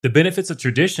the benefits of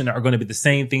tradition are going to be the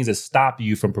same things that stop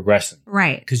you from progressing.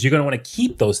 Right. Because you're going to want to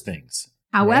keep those things.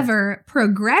 However,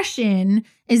 progression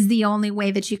is the only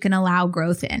way that you can allow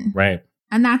growth in. Right.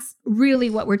 And that's really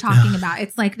what we're talking about.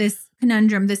 It's like this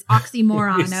conundrum, this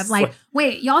oxymoron of like,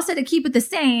 wait, y'all said to keep it the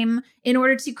same in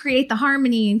order to create the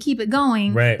harmony and keep it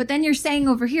going. Right. But then you're saying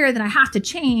over here that I have to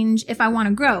change if I want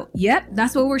to grow. Yep,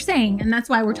 that's what we're saying. And that's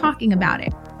why we're talking about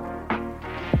it.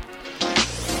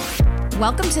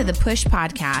 Welcome to the Push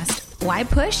Podcast. Why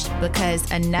push? Because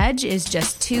a nudge is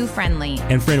just too friendly.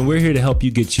 And friend, we're here to help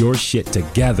you get your shit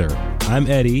together. I'm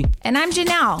Eddie. And I'm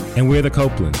Janelle. And we're the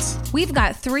Copelands. We've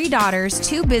got 3 daughters,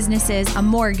 2 businesses, a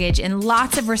mortgage, and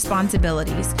lots of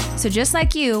responsibilities. So just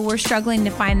like you, we're struggling to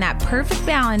find that perfect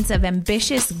balance of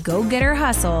ambitious go-getter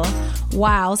hustle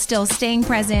while still staying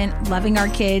present, loving our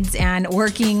kids, and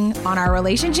working on our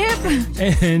relationship.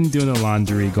 And doing the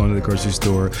laundry, going to the grocery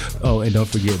store. Oh, and don't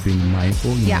forget being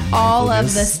mindful. Yeah, all of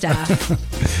the stuff.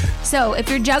 So if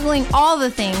you're juggling all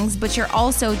the things, but you're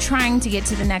also trying to get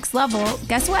to the next level,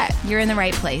 guess what? You're in the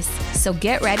right place. So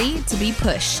get ready to be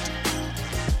pushed.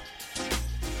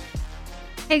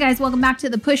 Hey guys, welcome back to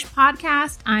the Push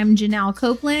Podcast. I'm Janelle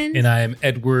Copeland. And I am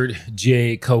Edward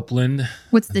J. Copeland.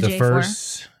 What's the J for?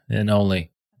 First and only.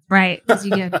 Right, because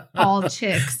you get all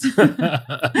chicks.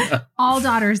 All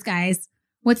daughters, guys.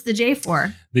 What's the J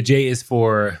for? The J is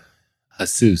for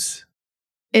Jesus.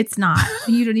 It's not.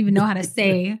 You don't even know how to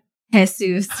say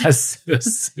Jesus.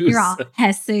 Jesus. You're all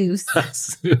Jesus.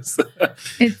 Jesus.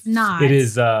 It's not. It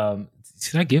is.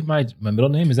 Should I give my middle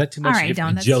name? Is that too much? All right,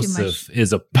 don't. That's Joseph too much.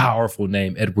 is a powerful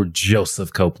name. Edward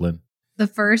Joseph Copeland. The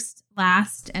first,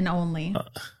 last, and only.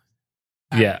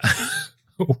 Yeah.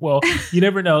 Well, you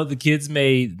never know. The kids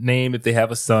may name, if they have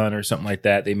a son or something like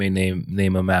that, they may name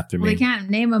him after me. Well, they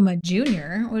can't name him a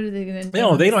junior. What are they going to do?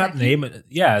 No, they don't have to name it.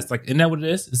 Yeah, it's like, isn't that what it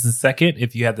is? It's the second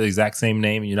if you have the exact same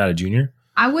name and you're not a junior.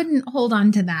 I wouldn't hold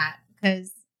on to that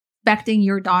because expecting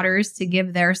your daughters to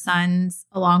give their sons,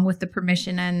 along with the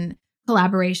permission and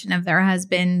collaboration of their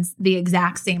husbands, the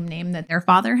exact same name that their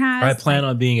father has. I plan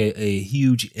on being a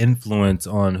huge influence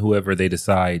on whoever they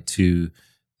decide to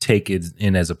take it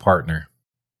in as a partner.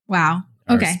 Wow.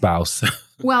 Our Okay. spouse.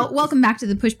 Well, welcome back to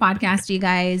the Push Podcast, you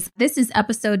guys. This is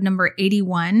episode number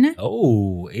 81.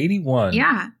 Oh, 81.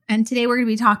 Yeah. And today we're going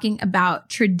to be talking about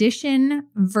tradition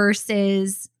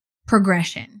versus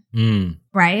progression,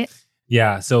 right?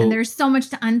 Yeah. So And there's so much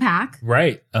to unpack.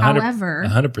 right. 100%.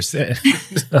 100%.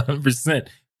 100%.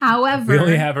 However, We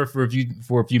only have her for a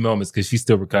few moments because she's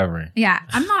still recovering. yeah,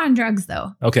 I'm not on drugs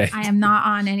though. Okay. I am not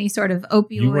on any sort of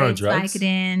You were on opioids, drugs?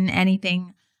 Vicodin,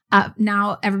 anything.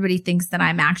 Now everybody thinks that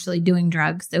I'm actually doing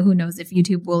drugs. So who knows if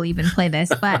YouTube will even play this.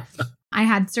 But I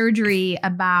had surgery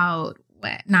about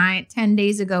 10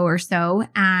 days ago or so.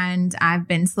 And I've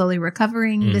been slowly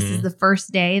recovering. This is the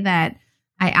first day that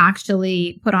I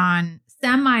actually put on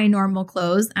semi-normal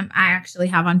clothes. I actually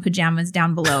have on pajamas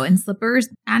down below and slippers.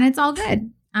 And it's all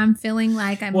good. I'm feeling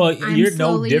like I'm you're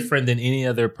slowly, no different than any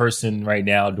other person right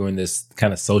now doing this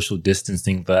kind of social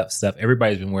distancing stuff.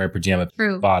 Everybody's been wearing pajama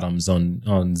bottoms on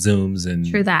Zooms and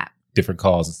True that. different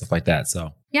calls and stuff like that.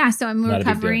 So Yeah, so I'm Not a big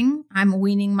recovering. I'm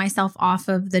weaning myself off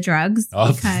of the drugs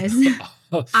because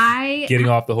getting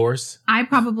off the horse. I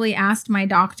probably asked my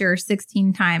doctor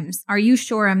 16 times, "Are you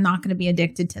sure I'm not going to be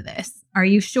addicted to this? Are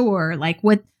you sure? Like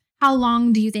how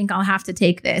long do you think I'll have to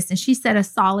take this?" And she said a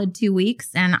solid 2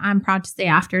 weeks. And I'm proud to say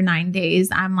after 9 days,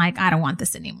 I'm like, I don't want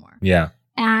this anymore. Yeah.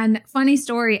 And funny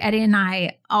story, Eddie and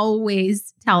I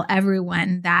always tell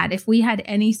everyone that if we had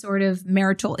any sort of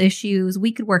marital issues,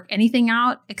 we could work anything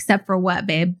out except for what,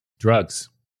 babe? Drugs.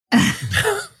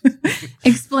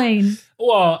 Explain.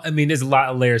 Well, I mean, there's a lot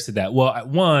of layers to that. Well,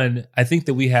 one, I think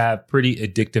that we have pretty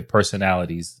addictive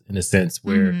personalities in a sense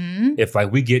where if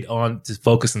like we get on to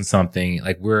focus on something,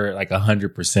 like we're like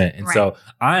 100%. And so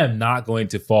I am not going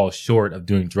to fall short of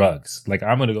doing drugs. Like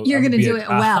I'm going to go. You're going to do it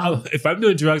well. If I'm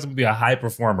doing drugs, I'm going to be a high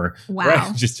performer. Wow.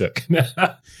 Right? Just joke.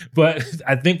 But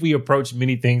I think we approach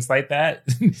many things like that.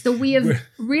 So we have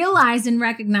realized and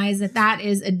recognized that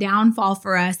is a downfall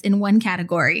for us in one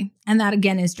category. And that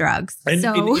again is drugs. And,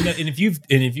 so and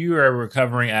if you are a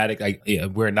recovering addict, like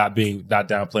we're not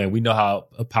downplaying. We know how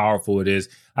powerful it is.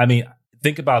 I mean,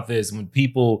 think about this: when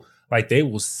people like they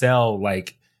will sell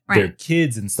like their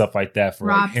kids and stuff like that for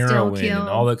Rob, like heroin and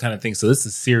all that kind of thing. So this is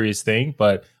a serious thing,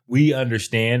 but we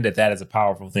understand that is a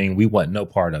powerful thing. We want no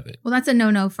part of it. Well, that's a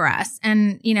no-no for us.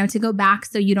 And to go back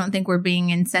so you don't think we're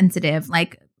being insensitive,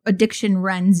 like addiction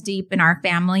runs deep in our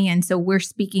family, and so we're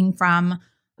speaking from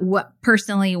what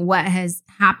has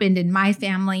happened in my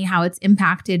family, how it's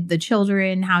impacted the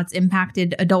children, how it's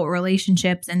impacted adult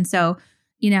relationships. And so,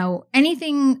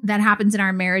 anything that happens in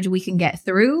our marriage, we can get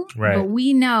through. Right. But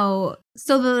we know,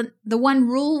 so the one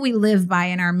rule we live by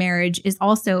in our marriage is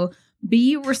also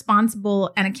be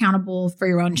responsible and accountable for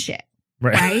your own shit.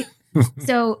 Right?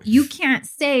 So you can't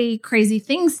say crazy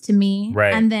things to me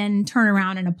and then turn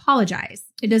around and apologize.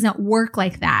 It doesn't work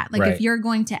like that. Like if you're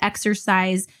going to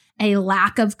exercise a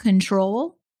lack of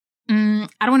control, I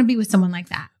don't want to be with someone like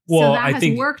that. Well, so that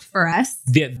has worked for us.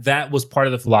 That was part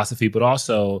of the philosophy, but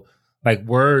also like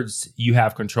words you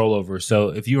have control over. So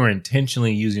if you are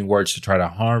intentionally using words to try to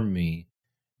harm me,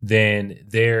 then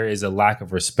there is a lack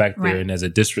of respect there. And there's a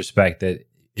disrespect that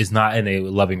is not in a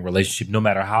loving relationship, no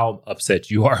matter how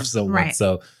upset you are of someone. Right.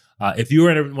 So if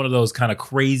you're in one of those kind of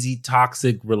crazy,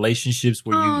 toxic relationships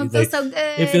where it feels so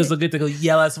good. It feels so good to go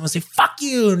yell at someone, say, fuck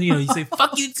you. And, you say,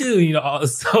 fuck you too.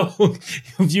 So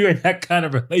if you're in that kind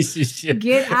of relationship,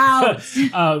 get out.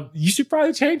 You should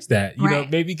probably change that. You know,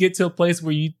 maybe get to a place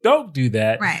where you don't do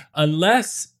that. Right.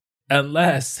 Unless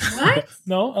what?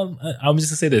 No, I'm just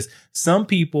gonna say this. Some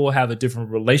people have a different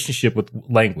relationship with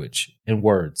language and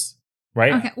words,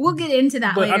 right? Okay, we'll get into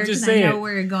that later because I know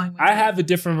where you're going with I have a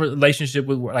different relationship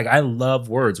with, like, I love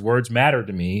words. Words matter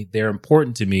to me. They're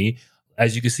important to me.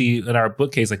 As you can see in our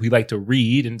bookcase, like, we like to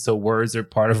read, and so words are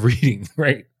part of reading,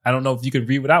 right? I don't know if you can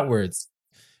read without words.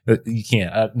 You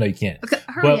can't. No, you can't. Okay,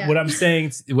 but what I'm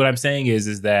saying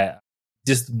is that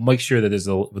just make sure that there's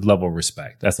a level of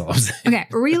respect. That's all I'm saying. Okay,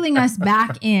 reeling us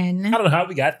back in. I don't know how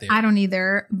we got there. I don't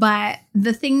either. But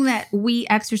the thing that we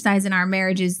exercise in our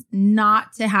marriage is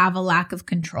not to have a lack of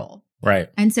control. Right.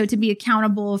 And so to be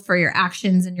accountable for your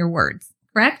actions and your words.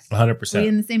 Correct? 100%. Are we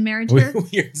in the same marriage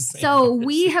here? So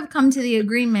we have come to the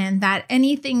agreement that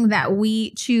anything that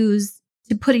we choose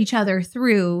to put each other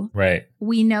through,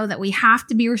 we know that we have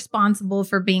to be responsible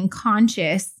for being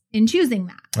conscious in choosing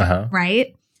that.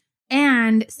 Right?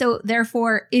 And so,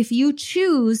 therefore, if you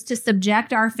choose to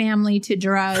subject our family to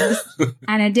drugs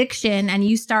and addiction and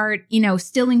you start,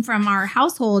 stealing from our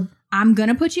household, I'm going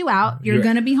to put you out. You're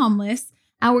going to be homeless.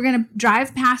 And we're going to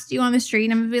drive past you on the street.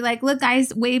 And I'm going to be like, look,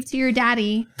 guys, wave to your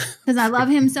daddy because I love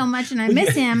him so much and I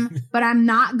miss him. But I'm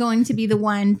not going to be the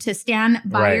one to stand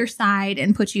by your side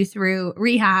and put you through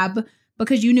rehab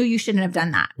because you knew you shouldn't have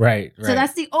done that. Right. So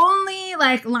that's the only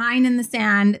line in the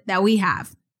sand that we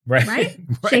have. Right?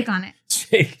 Shake on it.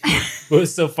 Shake. Well,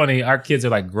 it's so funny. Our kids are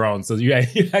like grown. So you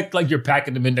act like you're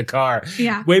packing them in the car.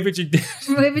 Yeah. Wave at your dad.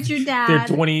 Wave at your dad.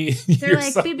 They're 20 They're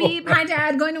like, old. beep, beep. Hi,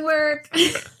 Dad. Going to work.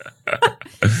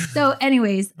 So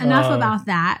anyways, enough about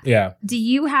that. Yeah. Do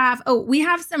you have, we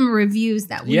have some reviews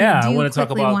that we I want to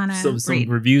talk about some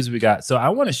reviews we got. So I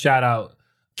want to shout out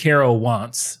Carol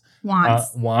Wants.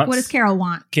 What does Carol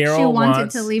want? She wanted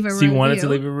to leave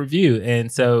a review.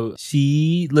 And so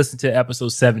she listened to episode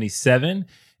 77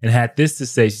 and had this to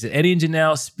say. She said, Eddie and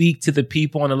Janelle speak to the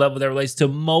people on a level that relates to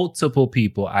multiple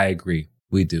people. I agree.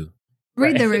 We do.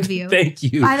 Read the review. Thank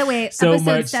you. By the way, so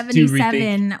episode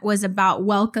 77 was about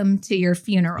welcome to your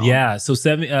funeral. Yeah. So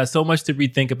so much to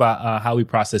rethink about how we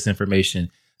process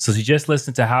information. So she just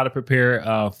listened to how to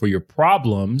prepare for your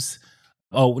problems.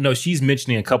 Oh, no, she's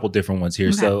mentioning a couple different ones here.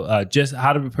 Okay. So just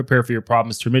how to prepare for your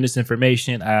problems, tremendous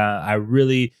information. I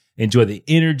really enjoy the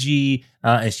energy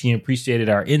and she appreciated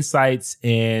our insights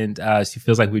and she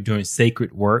feels like we're doing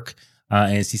sacred work.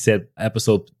 And she said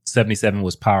episode 77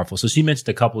 was powerful. So she mentioned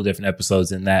a couple of different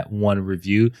episodes in that one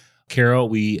review. Carol,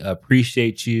 we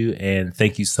appreciate you and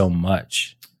thank you so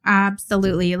much.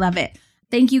 Absolutely. Love it.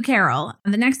 Thank you, Carol.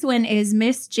 The next one is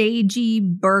Miss J.G.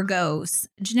 Burgos.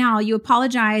 Janelle, you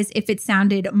apologize if it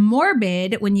sounded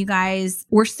morbid when you guys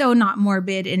were so not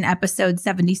morbid in episode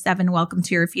 77, Welcome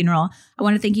to Your Funeral. I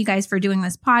want to thank you guys for doing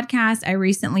this podcast. I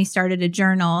recently started a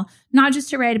journal, not just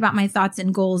to write about my thoughts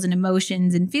and goals and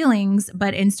emotions and feelings,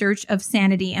 but in search of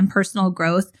sanity and personal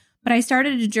growth. But I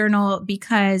started a journal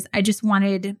because I just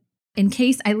wanted, in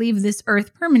case I leave this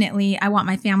earth permanently, I want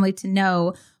my family to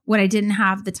know what I didn't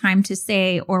have the time to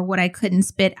say or what I couldn't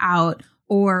spit out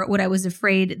or what I was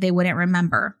afraid they wouldn't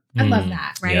remember. I love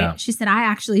that, right? Yeah. She said, I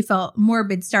actually felt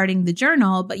morbid starting the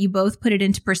journal, but you both put it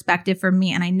into perspective for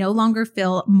me and I no longer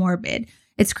feel morbid.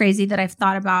 It's crazy that I've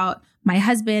thought about my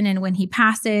husband and when he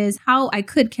passes, how I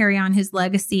could carry on his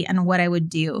legacy and what I would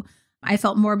do. I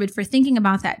felt morbid for thinking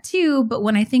about that too, but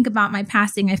when I think about my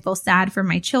passing, I feel sad for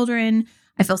my children.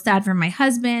 I feel sad for my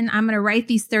husband. I'm going to write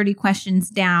these 30 questions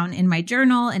down in my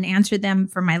journal and answer them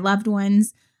for my loved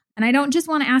ones. And I don't just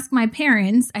want to ask my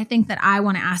parents. I think that I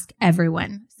want to ask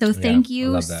everyone. So thank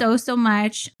you so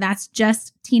much. That's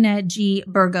just Tina G.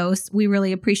 Burgos. We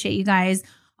really appreciate you guys.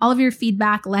 All of your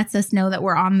feedback lets us know that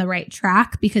we're on the right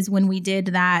track because when we did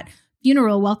that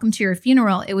funeral, Welcome to Your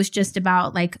Funeral, it was just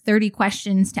about like 30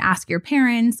 questions to ask your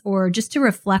parents or just to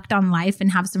reflect on life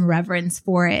and have some reverence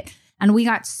for it. And we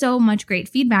got so much great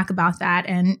feedback about that.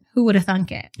 And who would have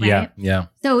thunk it? Right? Yeah.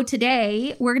 So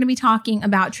today we're going to be talking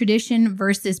about tradition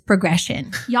versus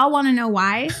progression. Y'all want to know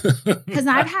why? Because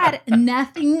I've had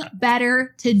nothing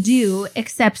better to do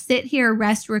except sit here,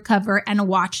 rest, recover, and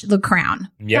watch The Crown.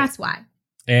 Yep. That's why.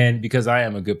 And because I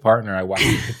am a good partner, I watch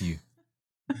it with you.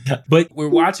 But we're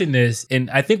watching this, and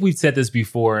I think we've said this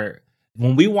before.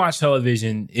 When we watch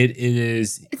television,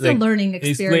 it's like, a learning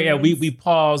experience. We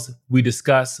pause, we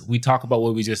discuss, we talk about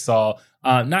what we just saw.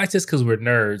 Not just because we're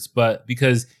nerds, but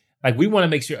because like we want to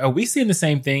make sure, are we seeing the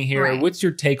same thing here? Right. What's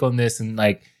your take on this? And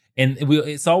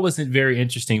it's always very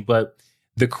interesting. But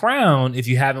The Crown, if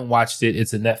you haven't watched it,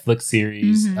 it's a Netflix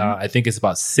series. Mm-hmm. I think it's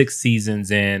about 6 seasons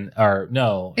in, or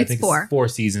no, I think 4. It's 4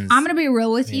 seasons. I'm going to be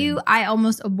real with you. I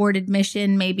almost aborted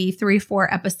mission maybe 3-4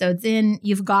 episodes in.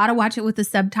 You've got to watch it with the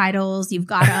subtitles. You've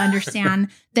got to understand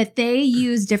that they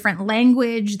use different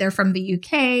language. They're from the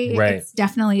UK. Right. It's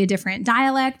definitely a different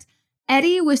dialect.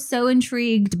 Eddie was so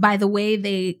intrigued by the way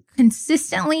they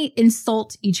consistently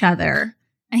insult each other.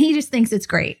 And he just thinks it's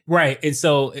great. Right. And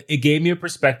so it gave me a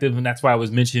perspective, and that's why I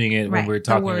was mentioning it when we were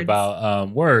talking about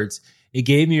words. It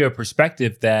gave me a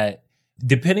perspective that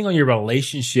depending on your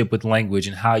relationship with language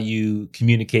and how you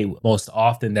communicate most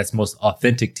often, that's most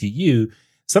authentic to you,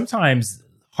 sometimes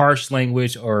harsh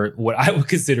language or what I would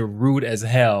consider rude as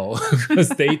hell, because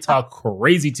they talk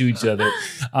crazy to each other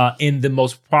in the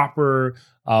most proper,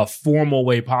 formal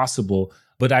way possible.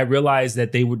 But I realized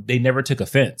that they never took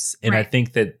offense. And I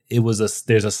think that there's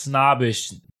a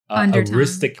snobbish,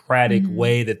 aristocratic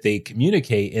way that they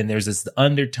communicate. And there's this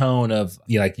undertone of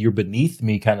like, you're beneath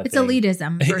me kind of thing. It's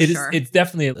elitism for sure. It's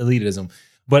definitely elitism.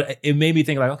 But it made me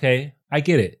think like, okay, I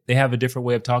get it. They have a different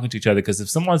way of talking to each other. Because if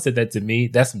someone said that to me,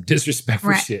 that's some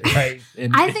disrespectful shit, right?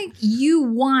 And I think you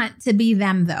want to be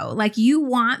them, though. Like, you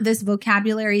want this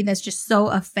vocabulary that's just so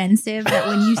offensive that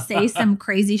when you say some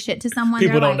crazy shit to someone,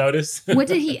 people don't like, notice. What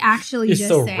did he actually You're just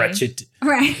so say? Wretched.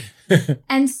 Right.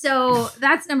 And so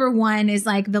that's number one, is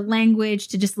like the language,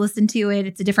 to just listen to it.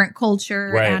 It's a different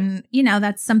culture. Right. And,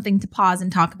 that's something to pause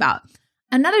and talk about.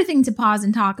 Another thing to pause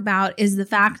and talk about is the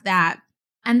fact that,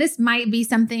 and this might be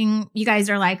something you guys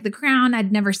are like, The Crown,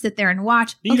 I'd never sit there and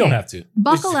watch. You don't have to.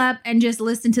 Buckle up and just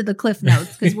listen to the cliff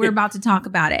notes, because we're about to talk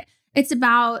about it. It's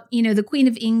about, the Queen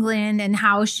of England and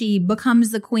how she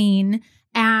becomes the queen.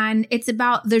 And it's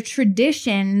about the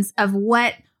traditions of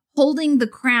what holding the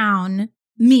crown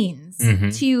means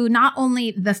to not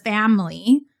only the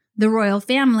family, the royal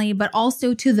family, but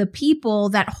also to the people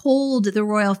that hold the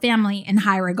royal family in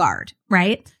high regard,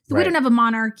 right? So we don't have a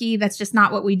monarchy. That's just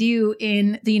not what we do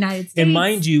in the United States. And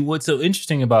mind you, what's so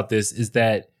interesting about this is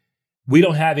that we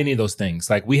don't have any of those things.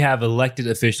 Like, we have elected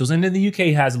officials, and then the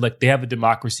UK they have a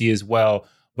democracy as well.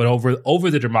 But over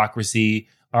the democracy,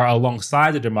 or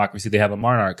alongside the democracy, they have a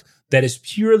monarch that is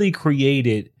purely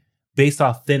created based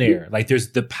off thin air. Like,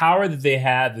 there's the power that they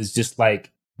have is just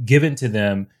like given to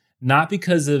them, not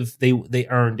because of they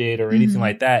earned it or anything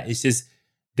like that. It's just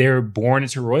they're born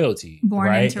into royalty,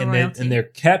 right? And they're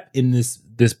kept in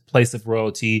this place of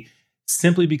royalty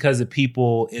simply because the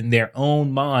people in their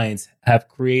own minds have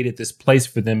created this place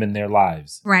for them in their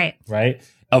lives, right?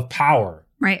 Of power,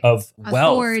 right? Of wealth,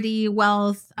 authority,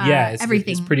 wealth,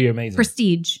 everything. It's pretty amazing.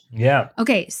 Prestige. Yeah.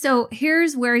 Okay, so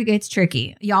here's where it gets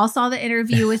tricky. Y'all saw the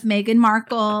interview with Meghan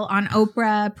Markle on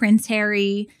Oprah, Prince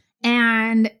Harry,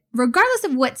 and regardless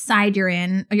of what side you're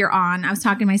on, I was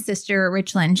talking to my sister,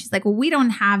 Richland. She's like, well, we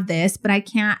don't have this, but I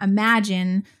can't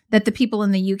imagine that the people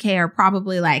in the UK are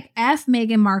probably like, F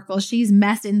Meghan Markle, she's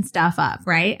messing stuff up,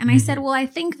 right? And I said, well, I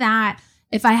think that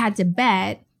if I had to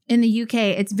bet, in the UK,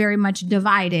 it's very much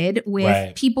divided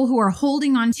with people who are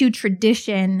holding on to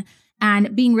tradition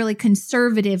and being really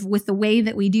conservative with the way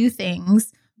that we do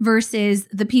things, versus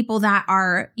the people that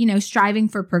are, striving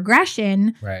for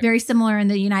progression, very similar in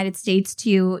the United States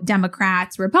to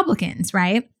Democrats, Republicans,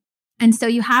 right? And so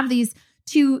you have these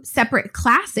two separate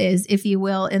classes, if you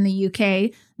will, in the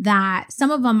UK, that some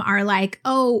of them are like,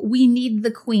 oh, we need the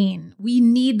queen. We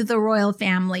need the royal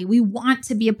family. We want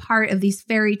to be a part of these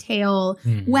fairy tale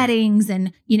weddings.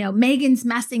 And, Meghan's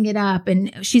messing it up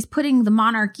and she's putting the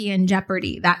monarchy in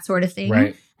jeopardy, that sort of thing.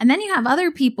 Right. And then you have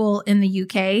other people in the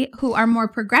UK who are more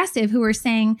progressive, who are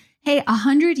saying, hey,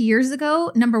 100 years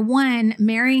ago, number one,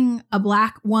 marrying a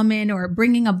Black woman or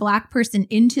bringing a Black person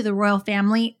into the royal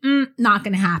family, not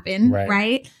going to happen,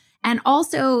 right? And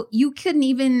also, you couldn't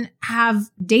even have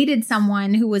dated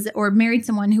someone or married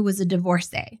someone who was a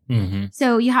divorcee.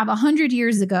 So you have 100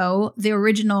 years ago, the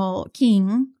original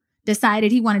king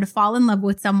decided he wanted to fall in love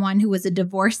with someone who was a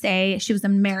divorcee. She was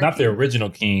American. Not the original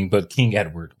king, but King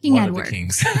Edward. King one Edward. Of the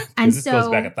kings. And this so goes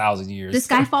back 1,000 years. This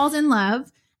guy falls in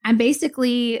love. And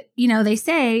basically, they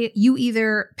say you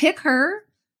either pick her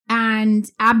and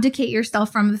abdicate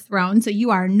yourself from the throne, so you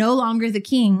are no longer the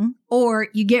king, or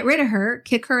you get rid of her,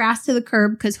 kick her ass to the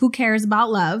curb, because who cares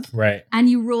about love? Right. And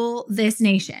you rule this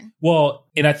nation. Well,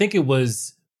 and I think it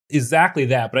was exactly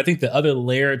that. But I think the other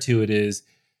layer to it is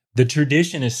the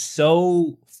tradition is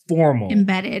so formal.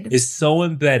 Embedded. Is so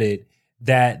embedded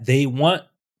that they want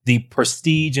the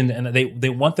prestige and they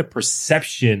want the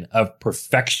perception of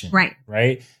perfection. Right.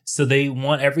 Right. So they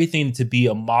want everything to be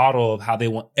a model of how they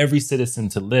want every citizen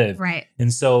to live. Right.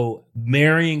 And so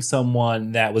marrying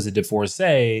someone that was a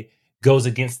divorcee goes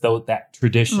against that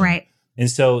tradition. Right. And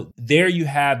so there you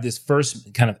have this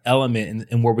first kind of element,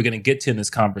 and where we're going to get to in this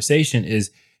conversation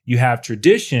is you have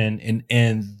tradition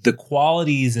and the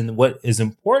qualities and what is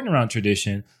important around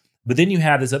tradition. But then you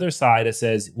have this other side that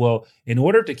says, well, in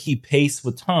order to keep pace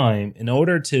with time, in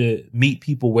order to meet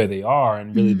people where they are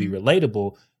and really be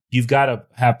relatable, you've got to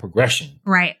have progression.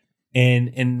 Right.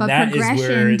 And but that is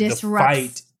where the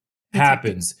fight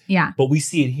happens. Yeah. But we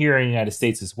see it here in the United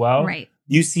States as well. Right.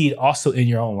 You see it also in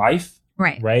your own life.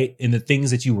 Right. Right. In the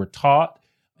things that you were taught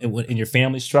in your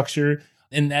family structure.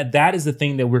 And that is the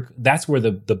thing that's where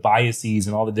the biases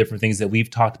and all the different things that we've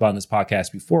talked about in this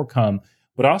podcast before come.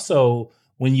 But also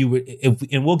when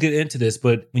and we'll get into this,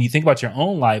 but when you think about your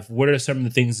own life, what are some of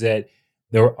the things that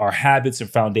there are habits and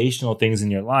foundational things in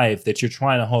your life that you're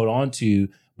trying to hold on to,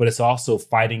 but it's also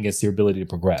fighting against your ability to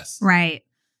progress? Right.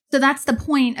 So that's the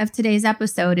point of today's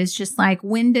episode, is just like,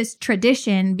 when does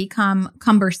tradition become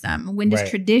cumbersome? When does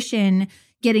tradition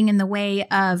getting in the way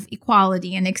of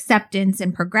equality and acceptance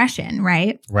and progression,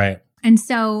 right? Right. And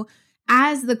so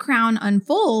as the crown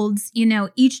unfolds,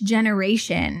 each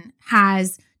generation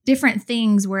has different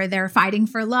things where they're fighting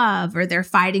for love, or they're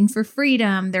fighting for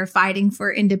freedom, they're fighting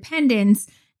for independence.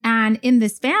 And in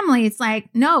this family, it's like,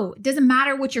 no, it doesn't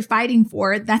matter what you're fighting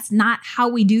for. That's not how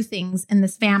we do things in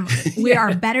this family. We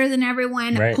are better than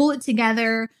everyone. Right. Pull it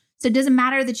together. So it doesn't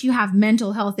matter that you have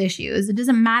mental health issues. It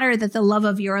doesn't matter that the love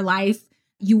of your life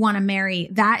you want to marry.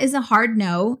 That is a hard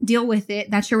no. Deal with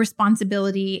it. That's your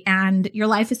responsibility. And your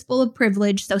life is full of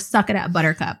privilege. So suck it up,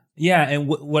 buttercup. Yeah. And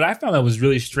what I found that was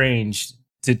really strange,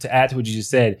 to add to what you just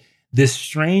said, this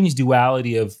strange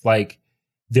duality of like,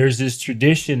 there's this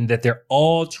tradition that they're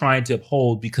all trying to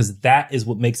uphold because that is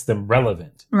what makes them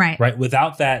relevant. Right. Right.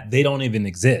 Without that, they don't even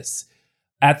exist.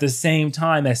 At the same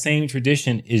time, that same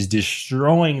tradition is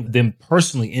destroying them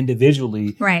personally,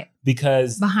 individually. Right.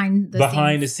 Because behind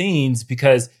the scenes,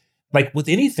 because like with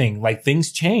anything, like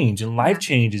things change and life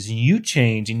changes and you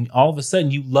change, and all of a sudden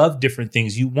you love different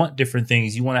things. You want different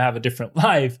things. You want to have a different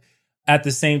life. At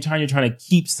the same time, you're trying to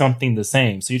keep something the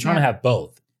same. So you're trying to have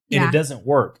both, and it doesn't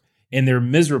work, and they're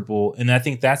miserable. And I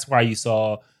think that's why you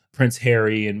saw Prince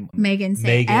Harry and Meghan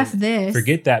say, F this.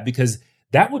 Forget that, because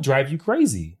that will drive you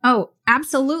crazy. Oh,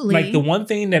 absolutely. Like the one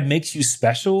thing that makes you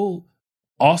special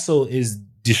also is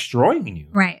destroying you.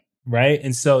 Right. Right.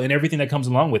 And so, and everything that comes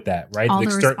along with that, right? All the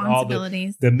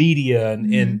responsibilities. The media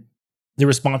and the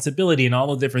responsibility and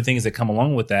all the different things that come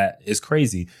along with that is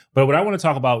crazy. But what I want to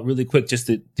talk about really quick, just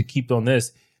to keep on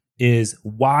this, is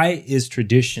why is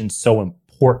tradition so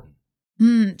important?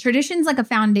 Tradition's like a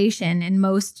foundation in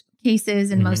most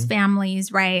cases, in most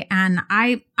families, right? And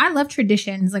I love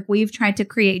traditions. Like, we've tried to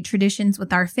create traditions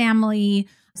with our family,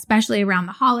 especially around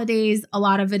the holidays. A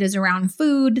lot of it is around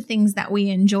food, things that we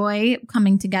enjoy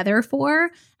coming together for.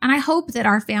 And I hope that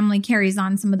our family carries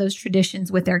on some of those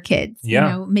traditions with their kids,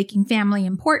 making family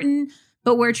important.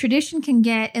 But where tradition can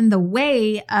get in the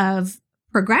way of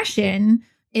progression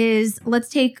is, let's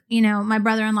take, my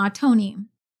brother-in-law,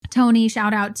 Tony,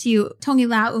 shout out to Tony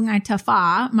La Ungai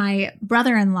Tafa, my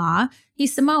brother-in-law.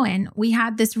 He's Samoan. We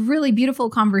had this really beautiful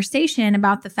conversation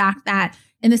about the fact that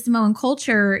in the Samoan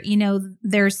culture,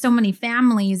 there's so many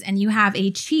families, and you have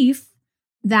a chief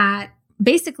that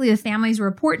basically the families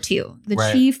report to.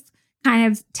 The chief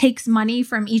kind of takes money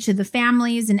from each of the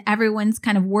families, and everyone's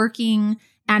kind of working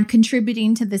and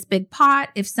contributing to this big pot.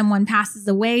 If someone passes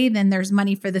away, then there's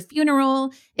money for the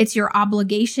funeral. It's your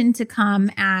obligation to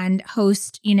come and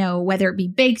host, whether it be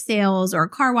bake sales or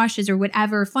car washes or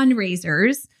whatever,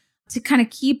 fundraisers, to kind of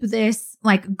keep this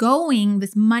going,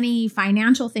 this money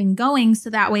financial thing going, so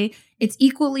that way it's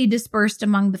equally dispersed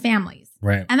among the families.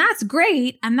 Right. And that's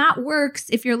great. And that works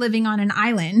if you're living on an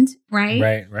island, right?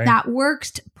 Right. That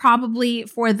worked probably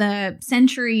for the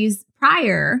centuries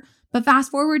prior. But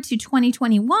fast forward to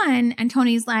 2021, and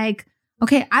Tony's like,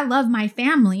 okay, I love my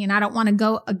family and I don't want to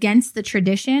go against the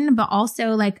tradition, but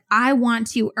also like I want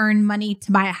to earn money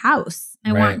to buy a house.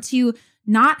 I want to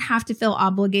not have to feel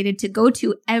obligated to go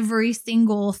to every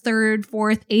single third,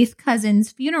 fourth, eighth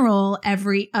cousin's funeral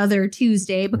every other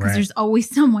Tuesday because there's always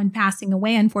someone passing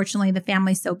away. Unfortunately, the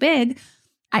family's so big.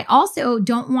 I also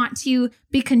don't want to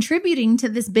be contributing to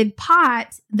this big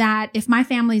pot that if my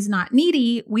family's not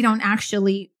needy, we don't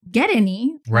actually get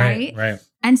any. Right.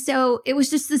 And so it was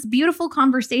just this beautiful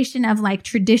conversation of like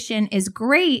tradition is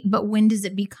great, but when does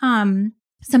it become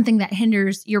something that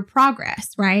hinders your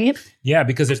progress, right? Yeah,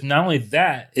 because there's not only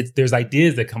that, there's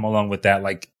ideas that come along with that,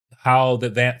 like how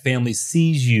that family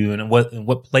sees you and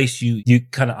what place you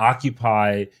kind of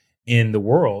occupy in the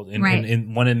world,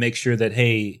 and want to make sure that,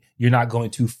 hey, you're not going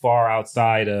too far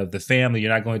outside of the family.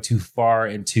 You're not going too far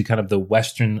into kind of the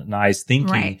westernized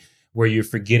thinking where you're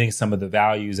forgetting some of the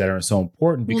values that are so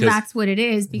important. Because that's what it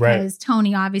is, because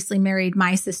Tony obviously married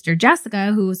my sister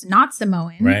Jessica, who's not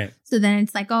Samoan. Right. So then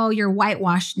it's like, oh, you're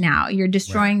whitewashed now. You're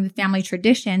destroying the family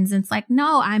traditions. And it's like,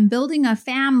 no, I'm building a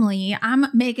family. I'm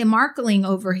Meghan Markling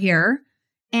over here.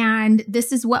 And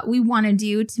this is what we want to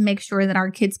do to make sure that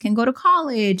our kids can go to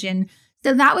college. And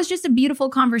so that was just a beautiful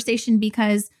conversation,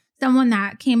 because someone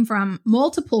that came from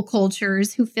multiple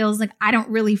cultures who feels like I don't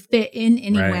really fit in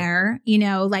anywhere, you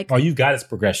know, like. Oh, you've got its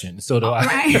progression. So do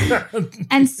I. Right.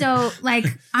 And so like,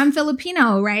 I'm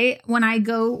Filipino, right? When I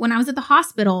was at the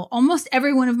hospital, almost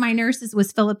every one of my nurses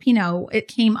was Filipino. It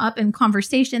came up in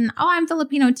conversation. Oh, I'm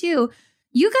Filipino too.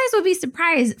 You guys would be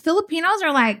surprised. Filipinos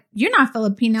are like, you're not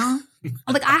Filipino.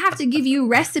 Like, I have to give you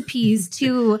recipes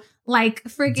to like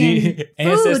freaking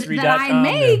food that I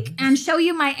make and show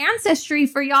you my ancestry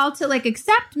for y'all to like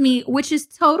accept me, which is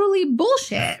totally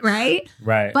bullshit, right?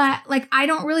 Right. But like, I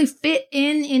don't really fit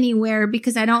in anywhere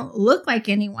because I don't look like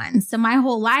anyone. So my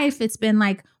whole life, it's been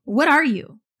like, what are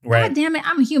you? Right. God damn it,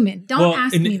 I'm human. Don't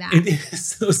ask me that.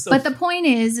 But the point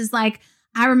is like,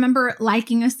 I remember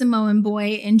liking a Samoan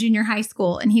boy in junior high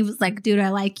school, and he was like, dude, I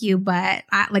like you, but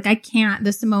I can't.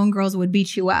 The Samoan girls would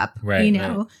beat you up, you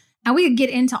know? Right. And we could get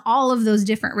into all of those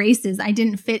different races. I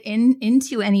didn't fit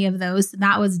into any of those. So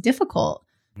that was difficult.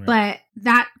 Right. But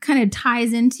that kind of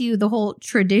ties into the whole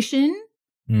tradition.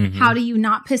 Mm-hmm. How do you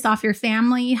not piss off your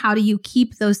family? How do you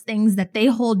keep those things that they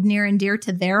hold near and dear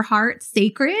to their heart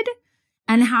sacred?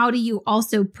 And how do you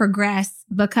also progress?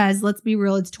 Because let's be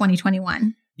real, it's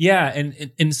 2021. Yeah.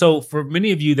 And so for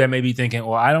many of you that may be thinking,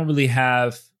 well, I don't really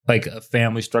have like a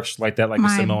family structure like that, like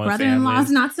my a Samoan family. My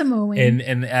brother-in-law's not Samoan.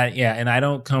 And I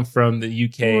don't come from the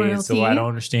UK, Royalty. So I don't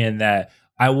understand that.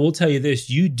 I will tell you this,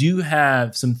 you do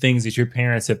have some things that your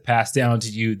parents have passed down to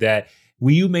you that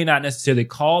you may not necessarily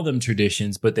call them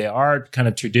traditions, but they are kind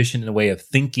of tradition in a way of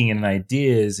thinking and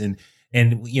ideas. And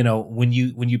you know, when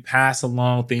you pass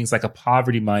along things like a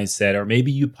poverty mindset, or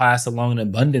maybe you pass along an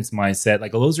abundance mindset,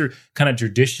 like those are kind of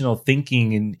traditional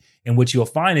thinking. And what you'll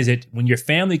find is that when your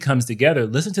family comes together,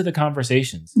 listen to the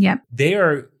conversations. Yep. They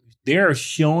are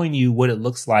showing you what it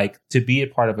looks like to be a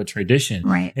part of a tradition.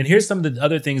 Right. And here's some of the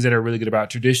other things that are really good about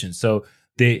tradition. So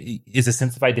is a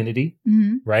sense of identity,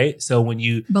 right? So when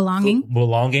you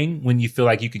belonging, when you feel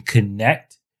like you can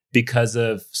connect because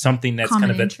of something that's common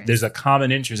kind of there's a common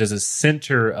interest, there's a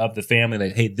center of the family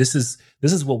that, hey, this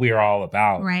is what we are all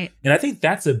about. Right. And I think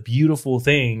that's a beautiful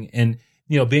thing. And,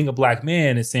 you know, being a Black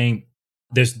man is saying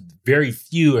there's very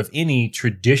few, if any,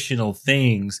 traditional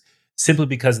things simply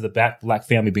because of the Black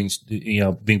family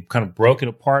being kind of broken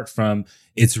apart from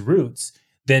its roots.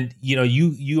 Then, you know,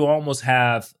 you almost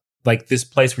have like this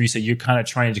place where you say you're kind of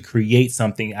trying to create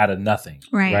something out of nothing,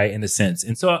 right? In a sense.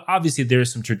 And so obviously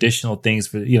there's some traditional things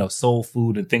for, you know, soul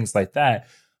food and things like that.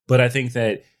 But I think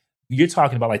that you're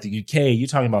talking about like the UK, you're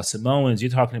talking about Samoans, you're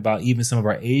talking about even some of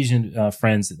our Asian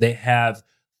friends, they have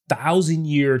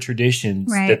 1,000-year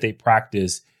traditions that they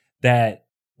practice that,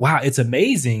 wow, it's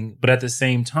amazing. But at the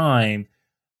same time,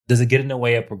 does it get in the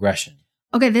way of progression?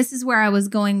 Okay, this is where I was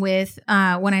going with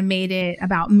when I made it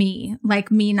about me,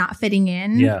 like me not fitting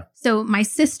in. Yeah. So my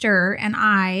sister and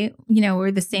I, you know,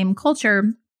 we're the same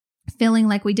culture, feeling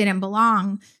like we didn't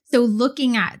belong. So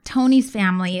looking at Tony's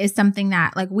family is something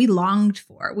that like we longed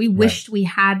for. We wished we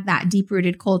had that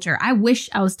deep-rooted culture. I wish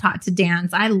I was taught to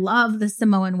dance. I love the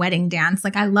Samoan wedding dance.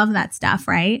 Like I love that stuff,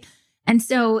 right? And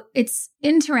so it's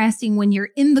interesting when you're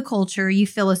in the culture, you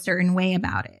feel a certain way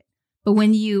about it. But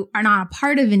when you are not a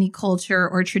part of any culture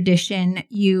or tradition,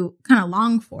 you kind of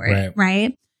long for it,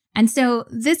 right? And so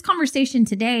this conversation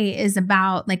today is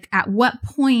about like, at what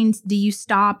point do you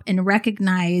stop and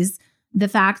recognize the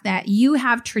fact that you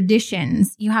have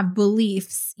traditions, you have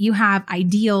beliefs, you have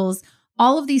ideals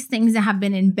all of these things that have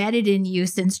been embedded in you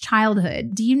since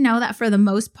childhood. Do you know that for the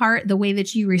most part, the way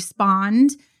that you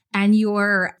respond and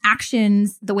your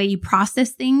actions, the way you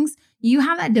process things, you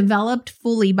have that developed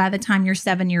fully by the time you're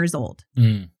 7 years old.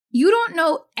 You don't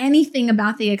know anything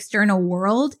about the external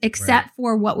world except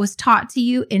for what was taught to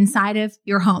you inside of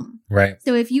your home. Right.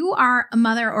 So if you are a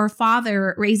mother or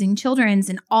father raising children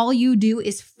and all you do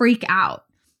is freak out,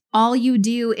 all you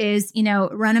do is,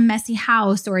 run a messy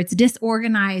house, or it's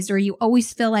disorganized, or you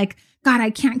always feel like, God, I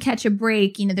can't catch a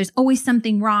break. There's always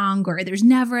something wrong, or there's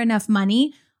never enough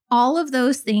money. All of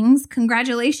those things,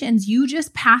 congratulations, you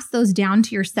just pass those down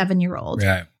to your 7-year-old.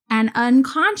 Right. And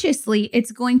unconsciously,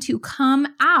 it's going to come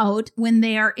out when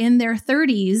they are in their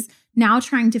 30s, now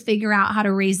trying to figure out how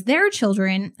to raise their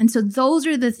children. And so those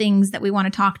are the things that we want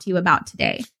to talk to you about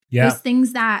today. Yeah. Those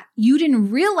things that you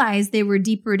didn't realize they were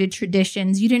deep-rooted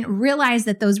traditions. You didn't realize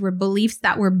that those were beliefs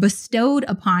that were bestowed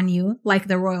upon you, like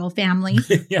the royal family,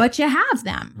 but you have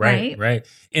them, right? Right.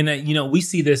 And, we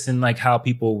see this in like how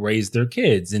people raise their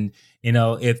kids. And,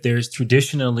 if there's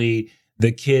traditionally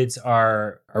the kids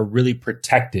are really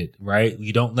protected, right?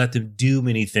 You don't let them do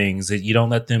many things. You don't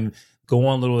let them go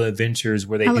on little adventures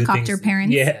where they helicopter do things.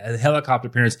 Parents. Yeah, helicopter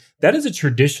parents. That is a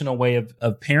traditional way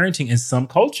of parenting in some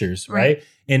cultures, right?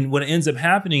 And what ends up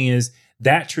happening is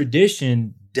that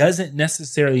tradition doesn't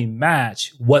necessarily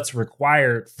match what's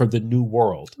required for the new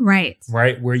world. Right.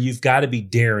 Where you've got to be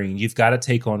daring, you've got to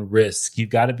take on risk, you've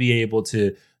got to be able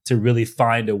to really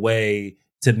find a way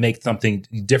to make something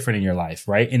different in your life,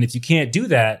 right? And if you can't do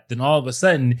that, then all of a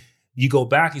sudden you go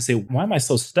back and say, why am I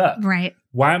so stuck? Right.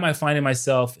 Why am I finding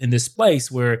myself in this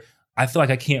place where I feel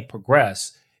like I can't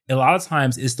progress? And a lot of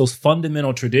times it's those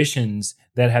fundamental traditions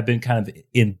that have been kind of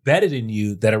embedded in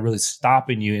you that are really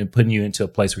stopping you and putting you into a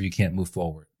place where you can't move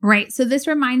forward. Right. So this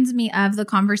reminds me of the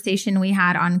conversation we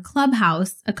had on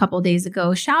Clubhouse a couple days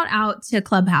ago. Shout out to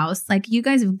Clubhouse. Like, you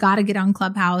guys have got to get on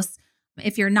Clubhouse.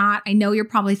 If you're not, I know you're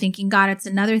probably thinking, God, it's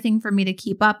another thing for me to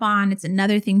keep up on. It's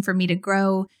another thing for me to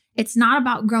grow. It's not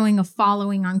about growing a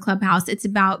following on Clubhouse. It's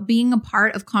about being a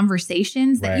part of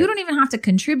conversations that you don't even have to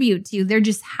contribute to. They're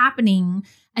just happening,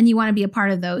 and you want to be a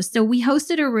part of those. So we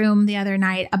hosted a room the other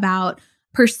night about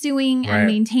pursuing and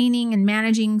maintaining and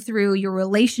managing through your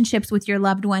relationships with your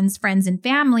loved ones, friends, and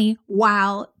family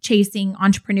while chasing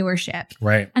entrepreneurship.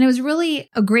 Right. And it was really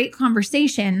a great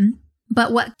conversation.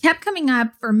 But what kept coming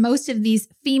up for most of these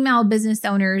female business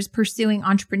owners pursuing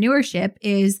entrepreneurship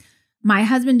is, my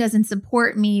husband doesn't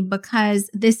support me because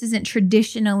this isn't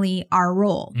traditionally our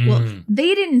role. Well,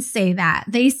 they didn't say that.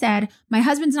 They said, my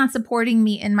husband's not supporting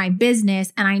me in my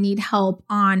business and I need help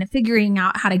on figuring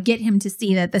out how to get him to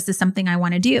see that this is something I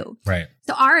want to do. Right.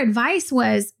 So our advice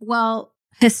was, well,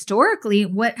 historically,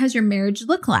 what has your marriage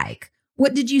looked like?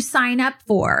 What did you sign up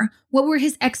for? What were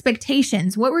his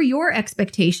expectations? What were your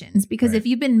expectations? Because if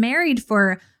you've been married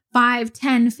for 5,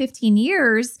 10, 15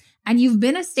 years and you've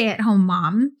been a stay-at-home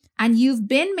mom, and you've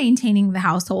been maintaining the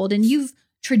household, and you've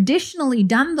traditionally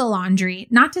done the laundry,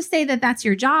 not to say that that's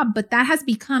your job, but that has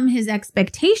become his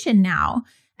expectation now.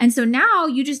 And so now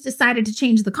you just decided to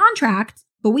change the contract,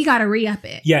 but we got to re-up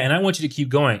it. Yeah. And I want you to keep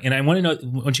going. And I want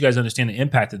you guys to understand the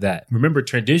impact of that. Remember,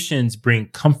 traditions bring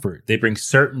comfort. They bring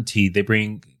certainty. They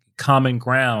bring common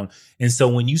ground. And so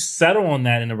when you settle on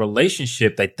that in a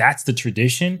relationship, that's the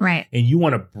tradition, right? And you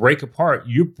want to break apart,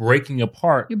 you're breaking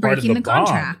apart. You're breaking the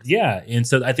contract. Yeah. And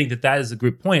so I think that is a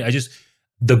good point.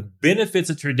 The benefits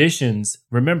of traditions,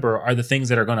 remember, are the things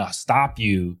that are going to stop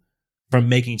you from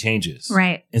making changes.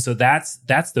 Right. And so that's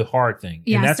the hard thing.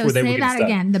 Yeah. And that's so where they say will get that stuck.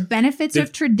 again. The benefits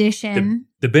of tradition.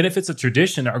 The benefits of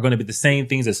tradition are going to be the same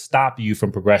things that stop you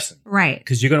from progressing. Right.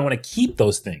 Because you're going to want to keep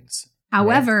those things.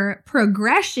 However,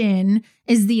 progression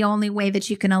is the only way that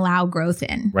you can allow growth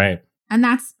in. Right. And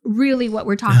that's really what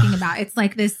we're talking about. It's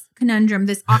like this conundrum,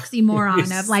 this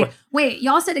oxymoron of like, wait,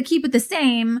 y'all said to keep it the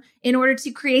same in order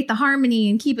to create the harmony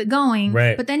and keep it going.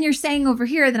 Right. But then you're saying over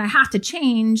here that I have to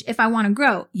change if I want to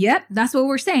grow. Yep, that's what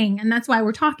we're saying. And that's why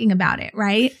we're talking about it,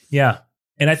 right? Yeah.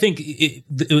 And I think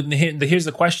here's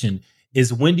the question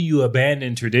is, when do you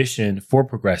abandon tradition for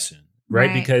progression?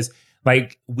 Right? Because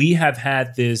we have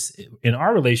had this in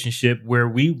our relationship where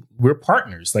we're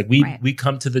partners. Like we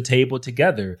come to the table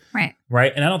together. Right.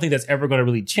 Right. And I don't think that's ever going to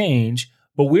really change,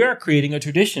 but we are creating a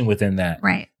tradition within that.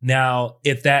 Right. Now,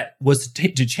 if that was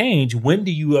to change, when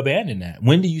do you abandon that?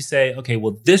 When do you say, okay,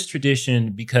 well, this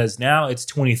tradition, because now it's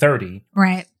 2030.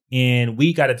 Right. And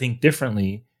we got to think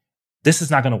differently. This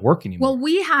is not going to work anymore. Well,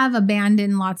 we have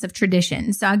abandoned lots of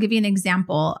traditions. So I'll give you an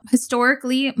example.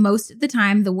 Historically, most of the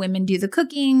time, the women do the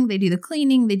cooking, they do the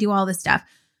cleaning, they do all this stuff.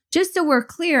 just so we're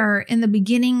clear, in the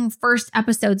beginning first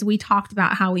episodes, we talked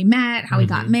about how we met, how we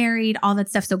got married, all that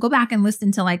stuff. So go back and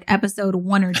listen to like episode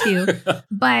 1 or 2.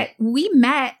 But we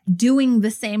met doing the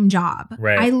same job.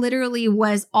 Right. I literally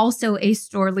was also a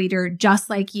store leader, just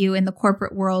like you, in the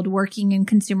corporate world, working in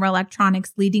consumer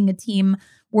electronics, leading a team,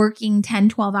 working 10,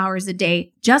 12 hours a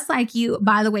day, just like you,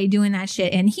 by the way, doing that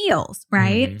shit in heels,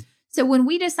 right? So when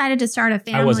we decided to start a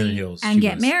family and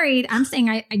get married, I'm saying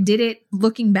I did it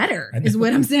looking better, is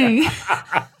what I'm saying.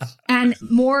 And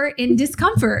more in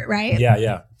discomfort, right?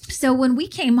 Yeah. So when we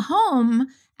came home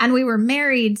and we were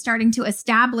married, starting to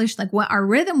establish like what our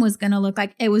rhythm was going to look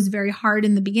like, it was very hard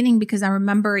in the beginning, because I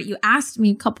remember you asked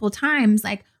me a couple of times,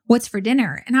 like, what's for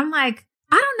dinner? And I'm like,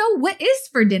 I don't know what is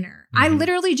for dinner. I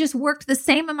literally just worked the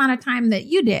same amount of time that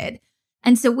you did.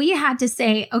 And so we had to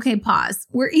say, okay, pause.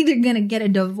 We're either going to get a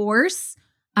divorce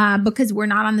because we're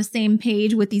not on the same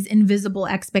page with these invisible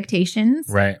expectations.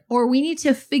 Right. Or we need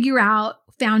to figure out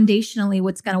foundationally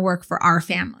what's going to work for our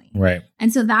family. Right.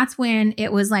 And so that's when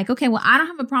it was like, okay, well, I don't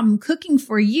have a problem cooking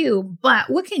for you, but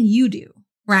what can you do?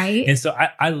 Right. And so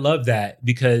I love that,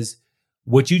 because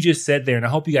what you just said there, and I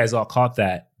hope you guys all caught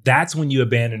that, that's when you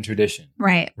abandon tradition.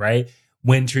 Right. Right.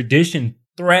 When tradition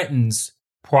threatens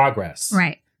progress.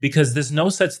 Right. Because there's no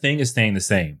such thing as staying the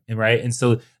same, right? And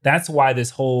so that's why this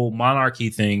whole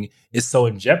monarchy thing is so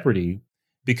in jeopardy,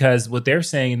 because what they're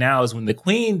saying now is when the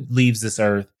queen leaves this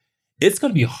earth, it's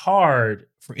going to be hard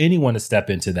for anyone to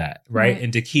step into that, right?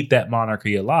 And to keep that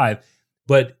monarchy alive.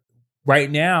 But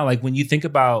right now, like when you think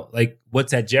about like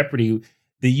what's at jeopardy,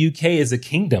 the UK is a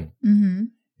kingdom.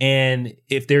 And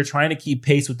if they're trying to keep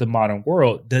pace with the modern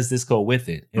world, does this go with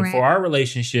it? And for our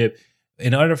relationship,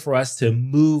 in order for us to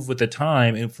move with the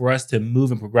time and for us to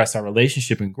move and progress our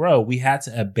relationship and grow, we had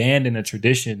to abandon a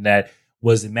tradition that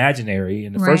was imaginary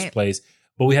in the first place,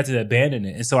 but we had to abandon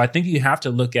it. And so I think you have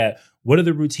to look at what are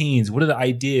the routines, what are the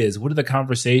ideas, what are the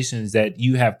conversations that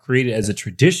you have created as a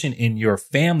tradition in your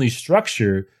family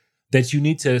structure that you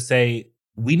need to say,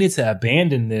 we need to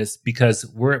abandon this because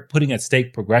we're putting at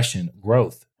stake progression,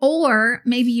 growth. Or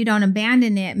maybe you don't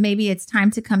abandon it. Maybe it's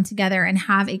time to come together and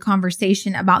have a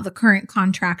conversation about the current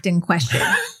contract in question,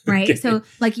 right? Okay. So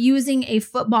like using a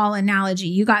football analogy,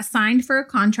 you got signed for a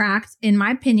contract. In my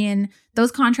opinion,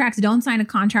 those contracts don't sign a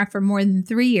contract for more than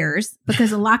 3 years,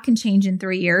 because a lot can change in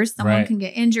 3 years. Someone can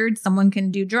get injured. Someone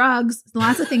can do drugs.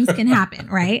 Lots of things can happen,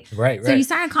 right? Right. So you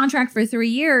sign a contract for 3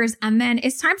 years and then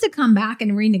it's time to come back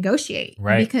and renegotiate,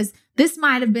 right? Because this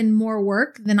might have been more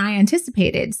work than I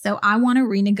anticipated. So I want to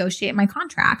renegotiate my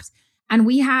contract. And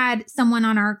we had someone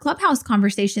on our Clubhouse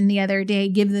conversation the other day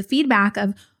give the feedback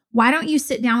of, why don't you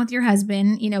sit down with your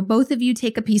husband? You know, both of you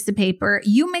take a piece of paper.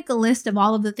 You make a list of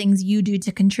all of the things you do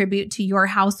to contribute to your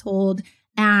household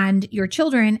and your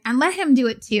children, and let him do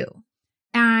it too.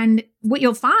 And what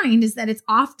you'll find is that it's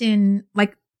often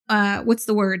like, what's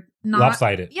the word? Not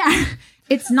lopsided. Yeah.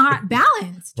 It's not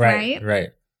balanced, right? Right.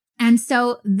 And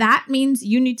so that means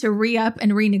you need to re-up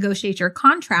and renegotiate your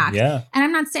contract. Yeah. And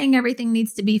I'm not saying everything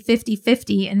needs to be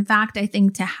 50-50. In fact, I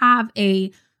think to have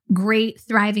a great,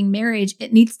 thriving marriage,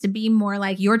 it needs to be more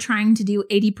like you're trying to do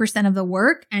 80% of the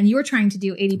work and you're trying to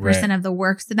do 80% of the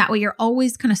work. So that way you're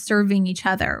always kind of serving each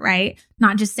other, right?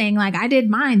 Not just saying like, I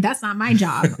did mine. That's not my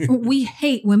job. We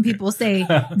hate when people say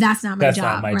that's not my job. That's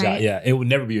not my job. Yeah. It would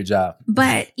never be your job.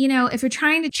 But, you know, if you're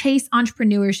trying to chase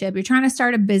entrepreneurship, you're trying to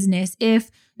start a business,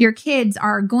 if your kids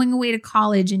are going away to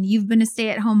college and you've been a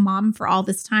stay-at-home mom for all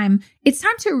this time, it's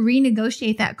time to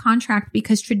renegotiate that contract,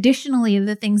 because traditionally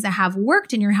the things that have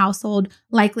worked in your household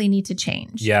likely need to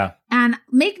change. Yeah. And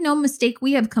make no mistake,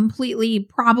 we have completely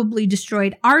probably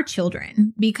destroyed our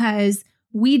children because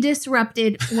we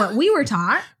disrupted what we were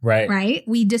taught. Right.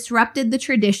 We disrupted the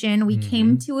tradition. We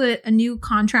came to a new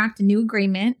contract, a new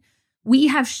agreement. We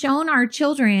have shown our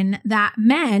children that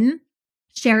men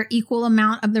share equal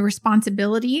amount of the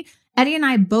responsibility. Eddie and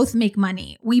I both make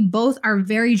money. We both are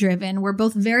very driven. We're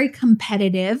both very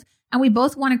competitive, and we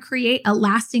both want to create a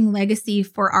lasting legacy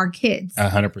for our kids.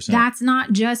 100%. That's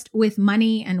not just with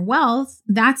money and wealth.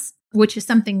 Which is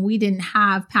something we didn't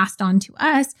have passed on to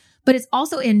us, but it's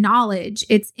also in knowledge.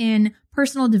 It's in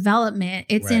personal development.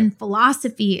 It's in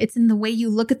philosophy. It's in the way you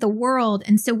look at the world.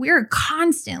 And so we're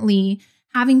constantly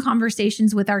having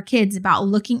conversations with our kids about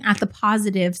looking at the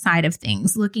positive side of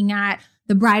things, looking at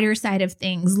the brighter side of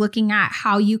things, looking at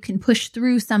how you can push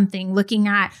through something, looking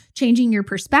at changing your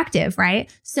perspective, right?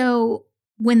 So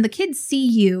when the kids see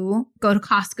you go to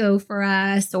Costco for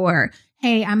us, or,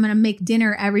 hey, I'm going to make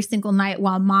dinner every single night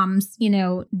while mom's,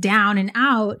 down and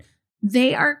out,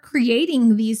 they are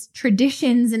creating these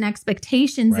traditions and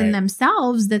expectations in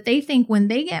themselves that they think when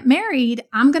they get married,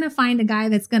 I'm going to find a guy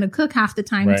that's going to cook half the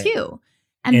time too.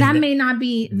 And that may not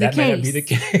be the case. That may not be the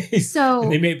case. So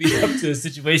they may be up to a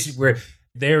situation where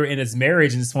they're in his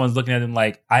marriage and someone's looking at them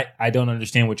like, I don't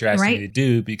understand what you're asking me to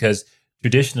do, because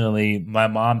traditionally my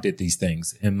mom did these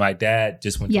things and my dad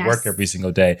just went to work every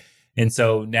single day. And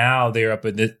so now they're up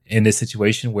in this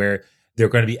situation where they're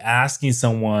going to be asking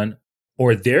someone,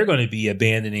 or they're going to be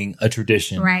abandoning a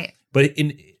tradition. Right. But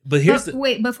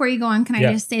wait, before you go on, can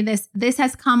I just say this? This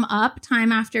has come up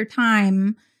time after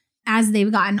time as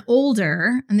they've gotten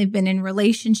older and they've been in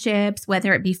relationships,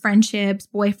 whether it be friendships,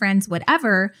 boyfriends,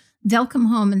 whatever. They'll come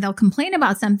home and they'll complain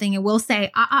about something and we'll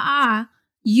say,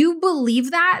 you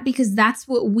believe that because that's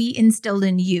what we instilled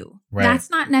in you. Right. That's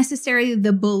not necessarily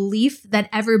the belief that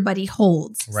everybody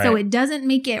holds. Right. So it doesn't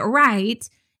make it right.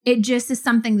 It just is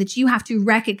something that you have to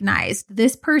recognize.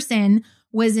 This person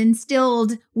was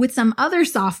instilled with some other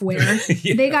software.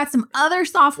 They got some other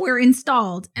software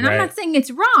installed. And I'm not saying it's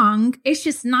wrong. It's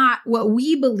just not what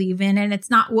we believe in. And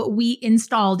it's not what we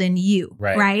installed in you.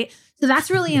 Right. So that's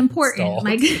really important.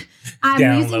 Like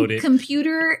I'm using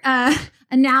computer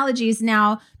analogies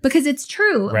now because it's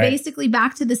true. Basically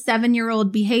back to the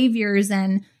 7-year-old behaviors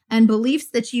and beliefs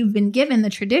that you've been given,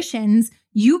 the traditions,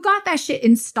 you got that shit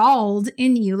installed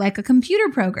in you like a computer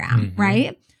program,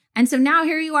 right? And so now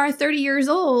here you are 30 years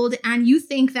old and you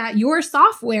think that your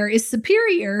software is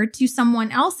superior to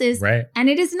someone else's, and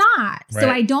it is not. So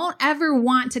I don't ever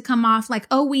want to come off like,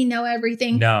 oh, we know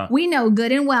everything. No. We know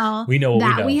good and well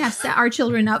that we have set our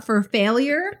children up for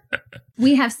failure.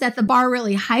 We have set the bar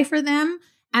really high for them,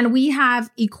 and we have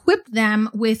equipped them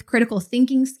with critical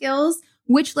thinking skills,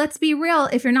 which, let's be real,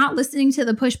 if you're not listening to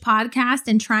the Push podcast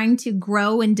and trying to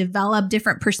grow and develop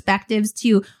different perspectives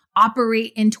to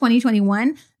operate in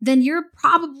 2021, then you're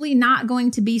probably not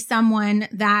going to be someone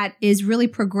that is really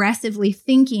progressively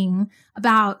thinking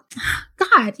about, God,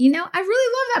 I really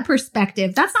love that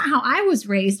perspective. That's not how I was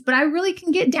raised, but I really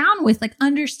can get down with like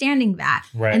understanding that.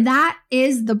 And that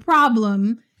is the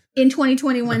problem in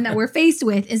 2021 that we're faced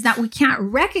with, is that we can't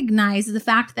recognize the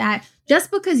fact that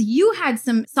just because you had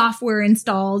some software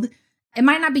installed, it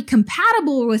might not be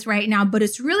compatible with right now, but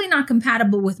it's really not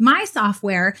compatible with my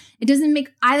software. It doesn't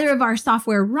make either of our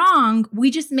software wrong. We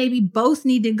just maybe both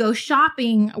need to go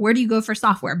shopping. Where do you go for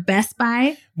software? Best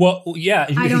Buy? Well, yeah.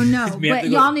 I don't know, but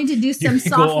y'all need to do some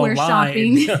software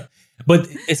shopping. But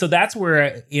so that's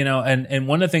where, and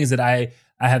one of the things that I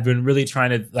have been really trying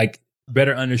to like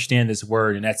better understand this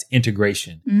word, and that's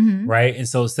integration, right? And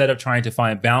so instead of trying to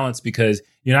find balance, because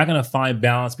you're not going to find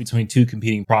balance between two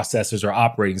competing processors or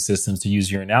operating systems, to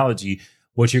use your analogy,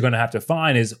 what you're going to have to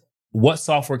find is what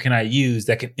software can I use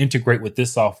that can integrate with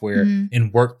this software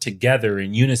and work together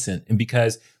in unison. And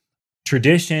because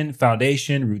tradition,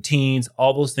 foundation, routines,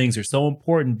 all those things are so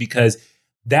important, because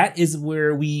that is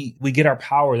where we get our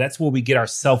power. That's where we get our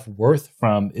self-worth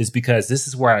from, is because this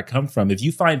is where I come from. If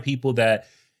you find people that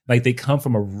like they come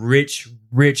from a rich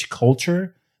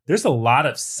culture, there's a lot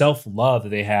of self-love that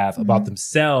they have about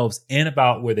themselves and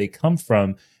about where they come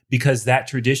from, because that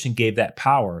tradition gave that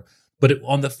power. But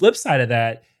on the flip side of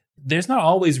that, there's not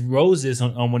always roses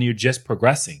on when you're just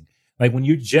progressing. Like when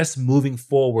you're just moving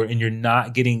forward and you're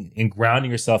not getting and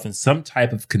grounding yourself in some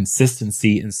type of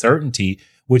consistency and certainty,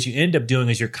 what you end up doing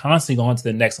is you're constantly on to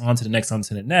the next,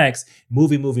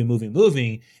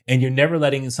 moving, and you're never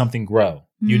letting something grow.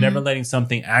 You're never letting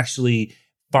something actually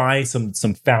find some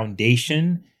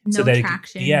foundation so that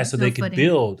they can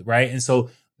build, right? And so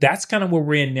that's kind of where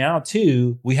we're in now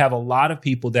too. We have a lot of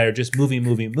people that are just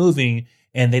moving,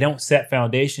 and they don't set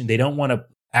foundation. They don't want to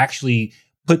actually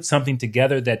put something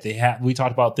together that they have. We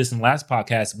talked about this in the last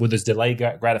podcast, where there's delayed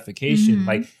gratification.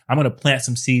 Like, I'm going to plant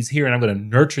some seeds here and I'm going to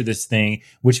nurture this thing,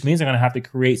 which means I'm going to have to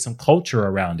create some culture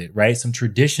around it, right? Some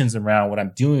traditions around what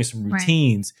I'm doing, some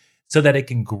routines, so that it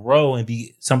can grow and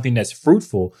be something that's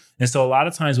fruitful. And so a lot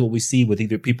of times what we see with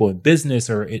either people in business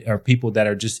or people that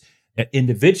are just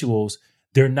individuals,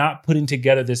 they're not putting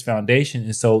together this foundation.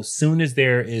 And so soon as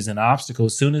there is an obstacle,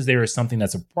 soon as there is something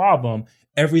that's a problem,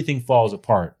 everything falls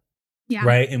apart. Yeah.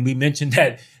 Right. And we mentioned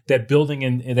that building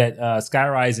in that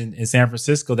skyrise in San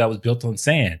Francisco that was built on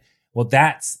sand. Well,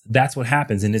 that's what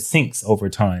happens, and it sinks over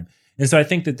time. And so I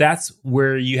think that's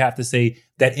where you have to say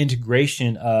that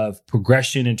integration of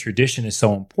progression and tradition is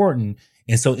so important.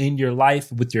 And so in your life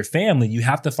with your family, you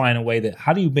have to find a way that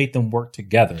how do you make them work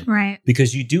together? Right.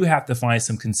 Because you do have to find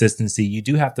some consistency. You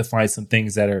do have to find some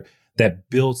things that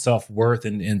build self-worth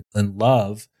and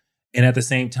love. And at the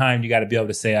same time, you got to be able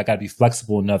to say, I got to be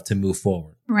flexible enough to move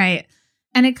forward. Right.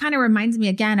 And it kind of reminds me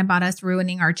again about us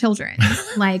ruining our children.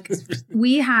 Like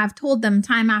we have told them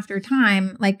time after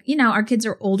time, like, you know, our kids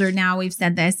are older now. We've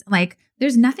said this, like,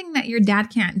 there's nothing that your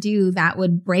dad can't do that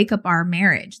would break up our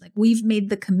marriage. Like we've made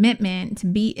the commitment to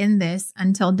be in this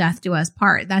until death do us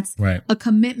part. That's a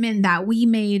commitment that we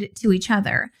made to each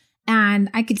other. And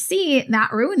I could see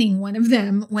that ruining one of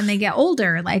them when they get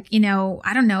older. Like, you know,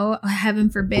 I don't know, heaven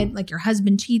forbid, like your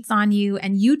husband cheats on you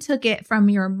and you took it from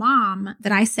your mom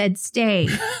that I said stay.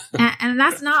 and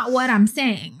that's not what I'm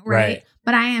saying, right?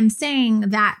 But I am saying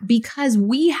that because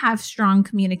we have strong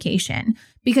communication,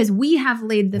 because we have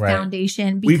laid the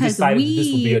foundation, because we've decided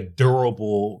this will be a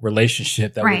durable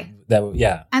relationship. That would,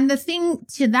 yeah. And the thing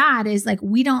to that is like,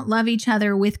 we don't love each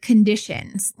other with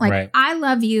conditions. Like I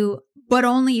love you, but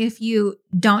only if you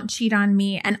don't cheat on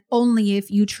me and only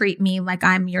if you treat me like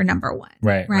I'm your number one.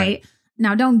 Right.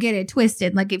 Now, don't get it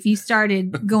twisted. Like if you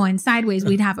started going sideways,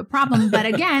 we'd have a problem. But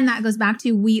again, that goes back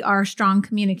to we are strong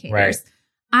communicators.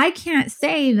 I can't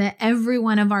say that every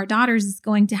one of our daughters is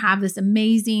going to have this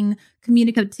amazing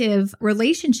communicative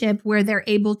relationship where they're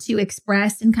able to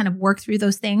express and kind of work through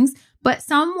those things. But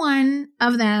someone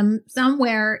of them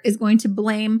somewhere is going to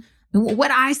blame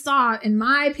what I saw in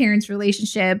my parents'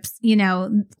 relationships, you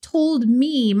know, told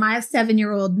me, my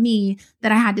 7-year-old me,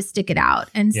 that I had to stick it out.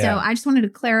 And so I just wanted to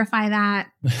clarify that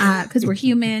because we're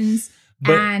humans.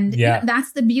 And you know,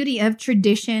 that's the beauty of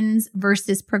traditions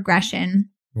versus progression.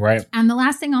 Right. And the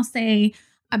last thing I'll say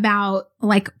about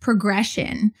like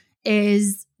progression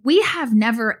is we have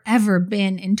never, ever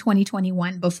been in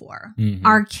 2021 before.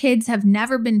 Our kids have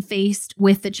never been faced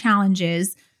with the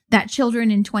challenges that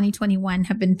children in 2021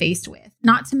 have been faced with,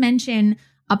 not to mention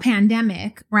a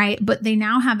pandemic, right? But they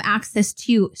now have access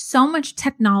to so much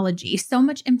technology, so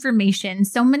much information,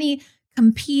 so many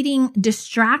competing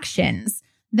distractions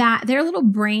that their little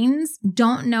brains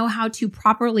don't know how to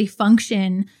properly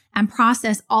function and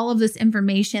process all of this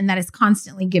information that is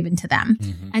constantly given to them.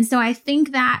 And so I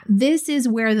think that this is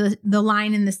where the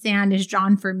line in the sand is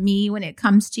drawn for me when it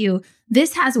comes to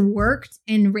this has worked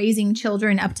in raising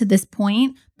children up to this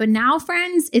point. But now,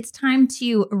 friends, it's time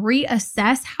to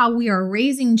reassess how we are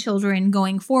raising children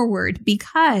going forward,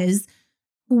 because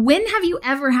when have you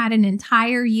ever had an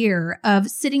entire year of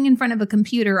sitting in front of a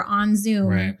computer on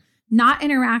Zoom, not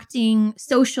interacting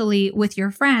socially with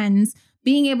your friends,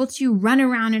 being able to run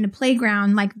around in a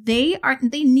playground? Like they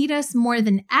need us more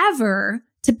than ever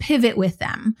to pivot with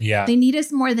them. They need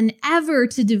us more than ever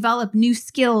to develop new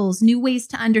skills, new ways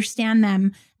to understand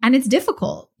them. And it's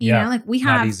difficult. You know, like we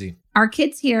have our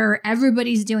kids here,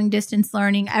 everybody's doing distance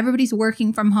learning, everybody's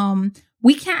working from home.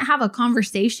 We can't have a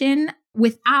conversation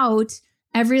without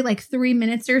every like 3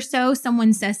 minutes or so,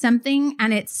 someone says something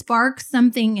and it sparks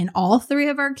something in all three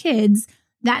of our kids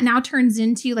that now turns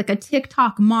into like a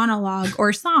TikTok monologue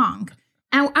or song.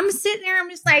 And I'm sitting there, I'm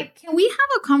just like, can we have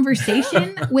a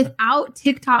conversation without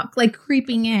TikTok like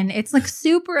creeping in? It's like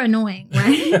super annoying,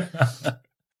 right?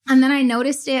 And then I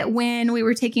noticed it when we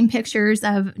were taking pictures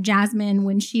of Jasmine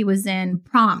when she was in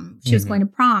prom. She was going to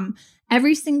prom.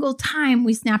 Every single time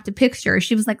we snapped a picture,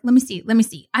 she was like, let me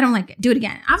see. I don't like it. Do it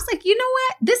again. I was like, you know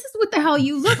what? This is what the hell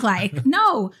you look like.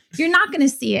 No, you're not going to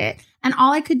see it. And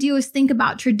all I could do is think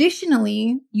about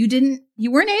traditionally, you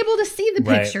weren't able to see the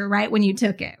picture, right? When you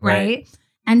took it, right?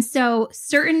 And so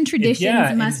certain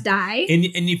traditions must die. And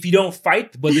if you don't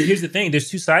fight, but here's the thing, there's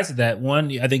two sides to that.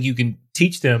 One, I think you can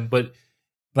teach them, but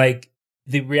like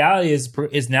the reality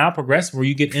is now progressive where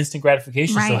you get instant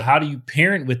gratification. So how do you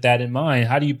parent with that in mind?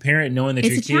 How do you parent knowing that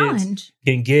your kids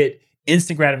can get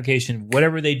instant gratification?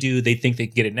 Whatever they do, they think they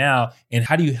can get it now. And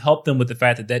how do you help them with the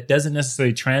fact that that doesn't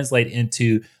necessarily translate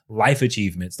into life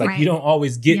achievements? Like you don't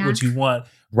always get what you want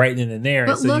right then and there.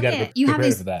 But and so look, you have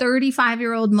these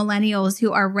 35-year-old millennials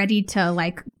who are ready to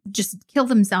like just kill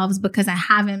themselves because I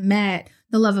haven't met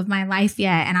the love of my life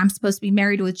yet, and I'm supposed to be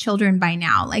married with children by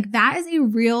now. Like that is a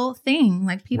real thing.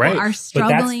 Like people are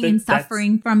struggling and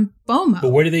suffering from FOMO. But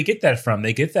where do they get that from?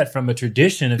 They get that from a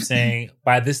tradition of saying,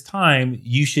 by this time,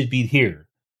 you should be here,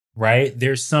 right?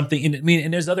 There's something,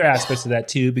 and there's other aspects of that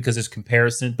too, because there's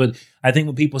comparison. But I think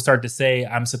when people start to say,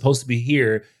 I'm supposed to be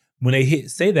here, when they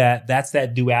say that, that's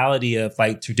that duality of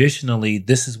like, traditionally,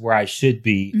 this is where I should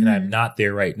be, and I'm not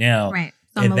there right now. Right.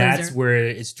 And that's where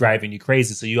it's driving you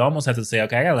crazy. So you almost have to say,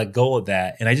 okay, I got to let go of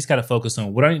that. And I just got to focus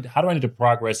on how do I need to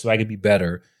progress so I can be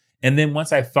better? And then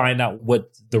once I find out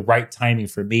what the right timing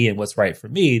for me and what's right for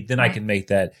me, then I can make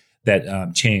that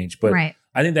change. But I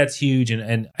think that's huge.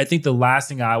 And I think the last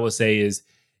thing I will say is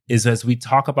as we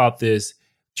talk about this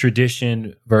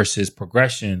tradition versus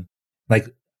progression,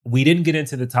 like we didn't get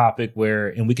into the topic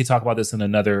and we could talk about this in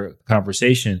another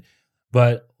conversation,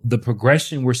 But the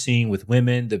progression we're seeing with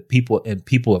women, the people and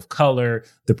people of color,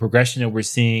 the progression that we're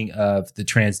seeing of the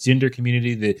transgender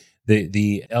community,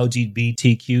 the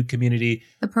LGBTQ community,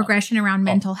 the progression around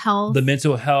mental health, the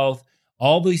mental health,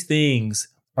 all these things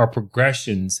are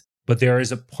progressions. But there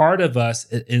is a part of us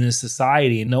in the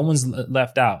society, and no one's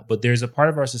left out, but there's a part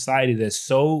of our society that's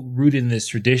so rooted in this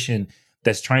tradition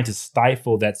that's trying to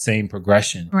stifle that same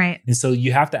progression. Right. And so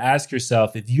you have to ask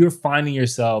yourself, if you're finding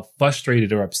yourself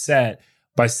frustrated or upset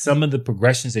by some of the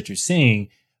progressions that you're seeing,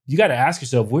 you got to ask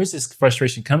yourself, where's this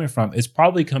frustration coming from? It's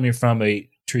probably coming from a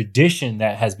tradition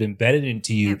that has been embedded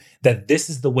into you that this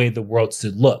is the way the world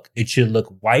should look. It should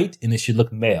look white and it should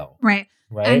look male. Right.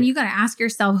 Right. And you got to ask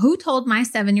yourself, who told my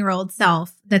 7-year-old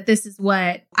self that this is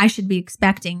what I should be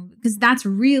expecting? Because that's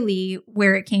really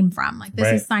where it came from. Like,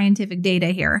 this is scientific data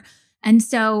here. And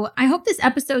so I hope this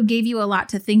episode gave you a lot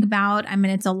to think about. I mean,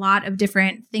 it's a lot of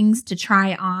different things to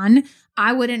try on.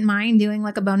 I wouldn't mind doing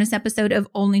like a bonus episode of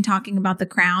only talking about The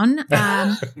Crown,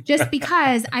 just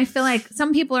because I feel like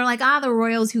some people are like, the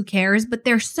royals, who cares? But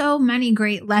there's so many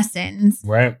great lessons.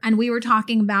 Right. And we were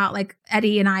talking about, like,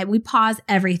 Eddie and I, we pause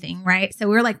everything, right? So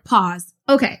we were like, pause.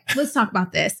 Okay, let's talk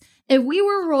about this. If we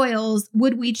were royals,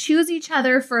 would we choose each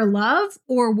other for love,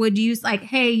 or would you like,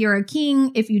 hey, you're a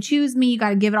king. If you choose me, you got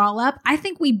to give it all up? I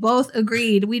think we both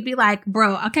agreed. We'd be like,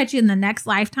 bro, I'll catch you in the next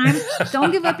lifetime.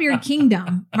 Don't give up your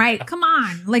kingdom, right? Come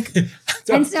on. Like,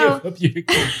 Don't give up your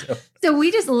kingdom. So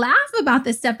we just laugh about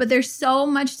this stuff, but there's so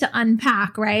much to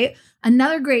unpack, right?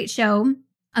 Another great show.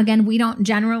 Again, we don't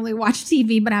generally watch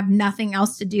TV, but have nothing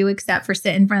else to do except for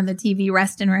sit in front of the TV,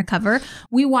 rest and recover.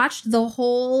 We watched the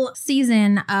whole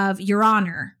season of Your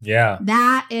Honor. Yeah.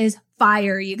 That is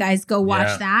fire. You guys go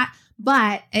watch that.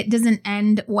 But it doesn't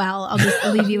end well. I'll just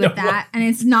leave you with that. And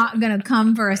it's not going to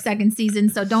come for a second season.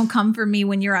 So don't come for me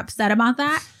when you're upset about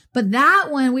that. But that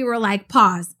one, we were like,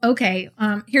 pause. Okay,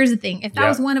 here's the thing. If that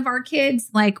was one of our kids,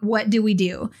 like, what do we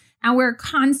do? And we're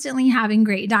constantly having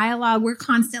great dialogue. We're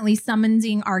constantly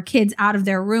summoning our kids out of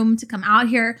their room to come out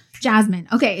here. Jasmine,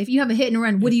 okay, if you have a hit and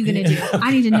run, what are you going to do?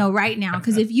 I need to know right now.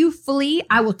 Because if you flee,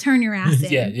 I will turn your ass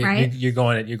in, right? You're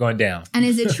going down. And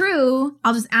is it true?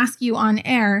 I'll just ask you on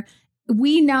air.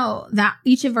 We know that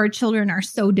each of our children are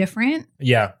so different.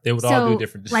 Yeah, they would all do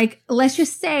different. Like, let's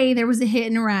just say there was a hit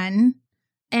and run.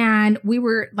 And we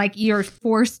were like, you're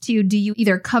forced to, do you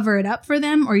either cover it up for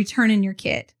them or you turn in your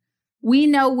kid? We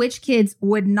know which kids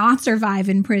would not survive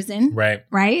in prison. Right.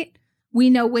 Right?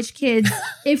 We know which kids,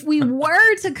 if we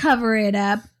were to cover it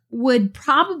up, would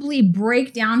probably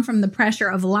break down from the pressure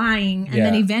of lying and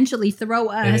then eventually throw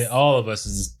us. And all of us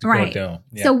is going down.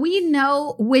 Yeah. So we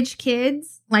know which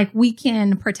kids, like, we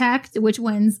can protect, which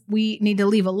ones we need to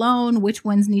leave alone, which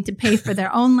ones need to pay for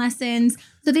their own lessons.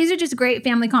 So these are just great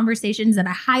family conversations that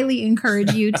I highly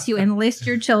encourage you to enlist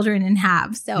your children and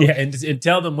have. So and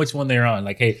tell them which one they're on.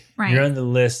 Like, hey, you're on the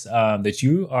list that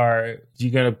you're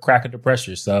going to crack under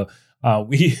pressure. So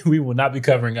we will not be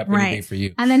covering up anything for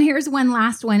you. And then here's one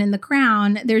last one in The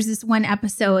Crown. There's this one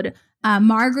episode,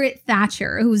 Margaret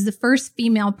Thatcher, who was the first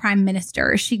female prime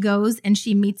minister. She goes and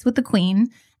she meets with the Queen.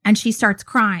 And she starts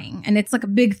crying. And it's like a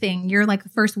big thing. You're like the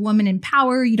first woman in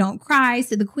power. You don't cry.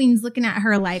 So the Queen's looking at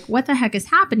her like, what the heck is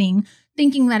happening?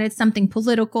 Thinking that it's something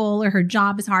political or her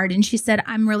job is hard. And she said,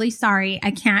 I'm really sorry. I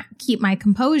can't keep my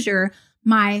composure.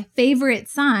 My favorite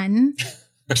son,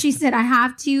 she said, I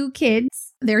have 2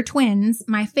 kids. They're twins.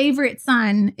 My favorite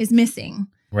son is missing.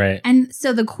 Right. And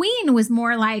so the Queen was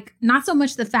more like, not so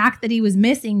much the fact that he was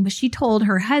missing, but she told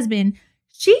her husband,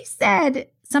 she said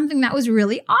something that was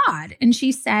really odd. And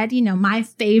she said, my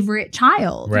favorite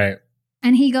child. Right.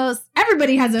 And he goes,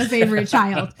 everybody has a favorite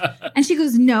child. And she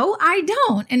goes, no, I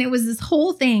don't. And it was this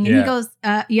whole thing. And he goes,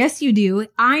 yes, you do.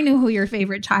 I know who your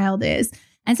favorite child is.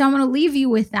 And so I'm going to leave you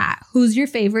with that. Who's your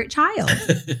favorite child?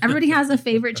 Everybody has a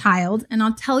favorite child. And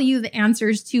I'll tell you the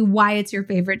answers to why it's your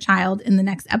favorite child in the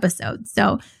next episode.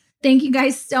 So thank you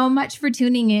guys so much for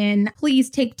tuning in. Please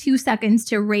take 2 seconds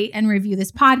to rate and review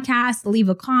this podcast. Leave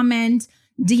a comment.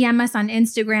 DM us on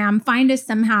Instagram, find us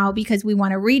somehow, because we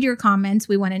want to read your comments.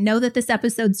 We want to know that this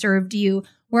episode served you.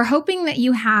 We're hoping that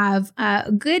you have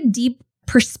good, deep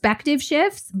perspective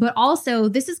shifts, but also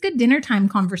this is good dinner time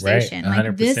conversation. Right,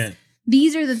 100%. Like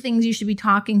these are the things you should be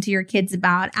talking to your kids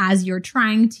about as you're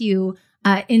trying to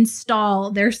install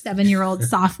their 7-year-old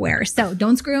software. So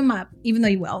don't screw them up, even though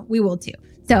you will. We will too.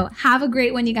 So have a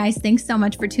great one, you guys. Thanks so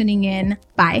much for tuning in.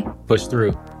 Bye. Push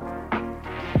through.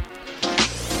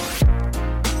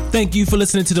 Thank you for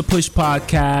listening to the Push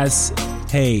Podcast.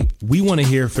 hey, we want to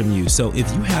hear from you. So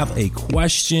if you have a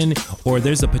question or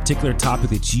there's a particular topic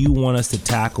that you want us to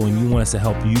tackle and you want us to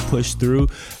help you push through,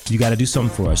 you got to do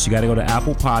something for us. You got to go to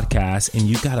Apple Podcasts and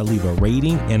you got to leave a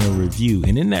rating and a review.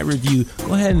 And in that review,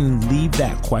 go ahead and leave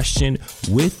that question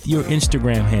with your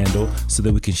Instagram handle so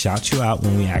that we can shout you out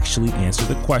when we actually answer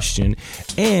the question.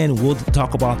 And we'll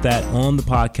talk about that on the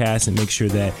podcast and make sure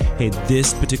that, hey,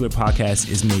 this particular podcast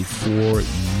is made for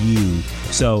you.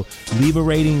 So leave a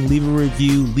rating, leave a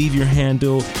review, leave your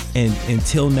handle, and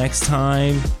until next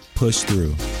time, push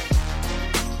through.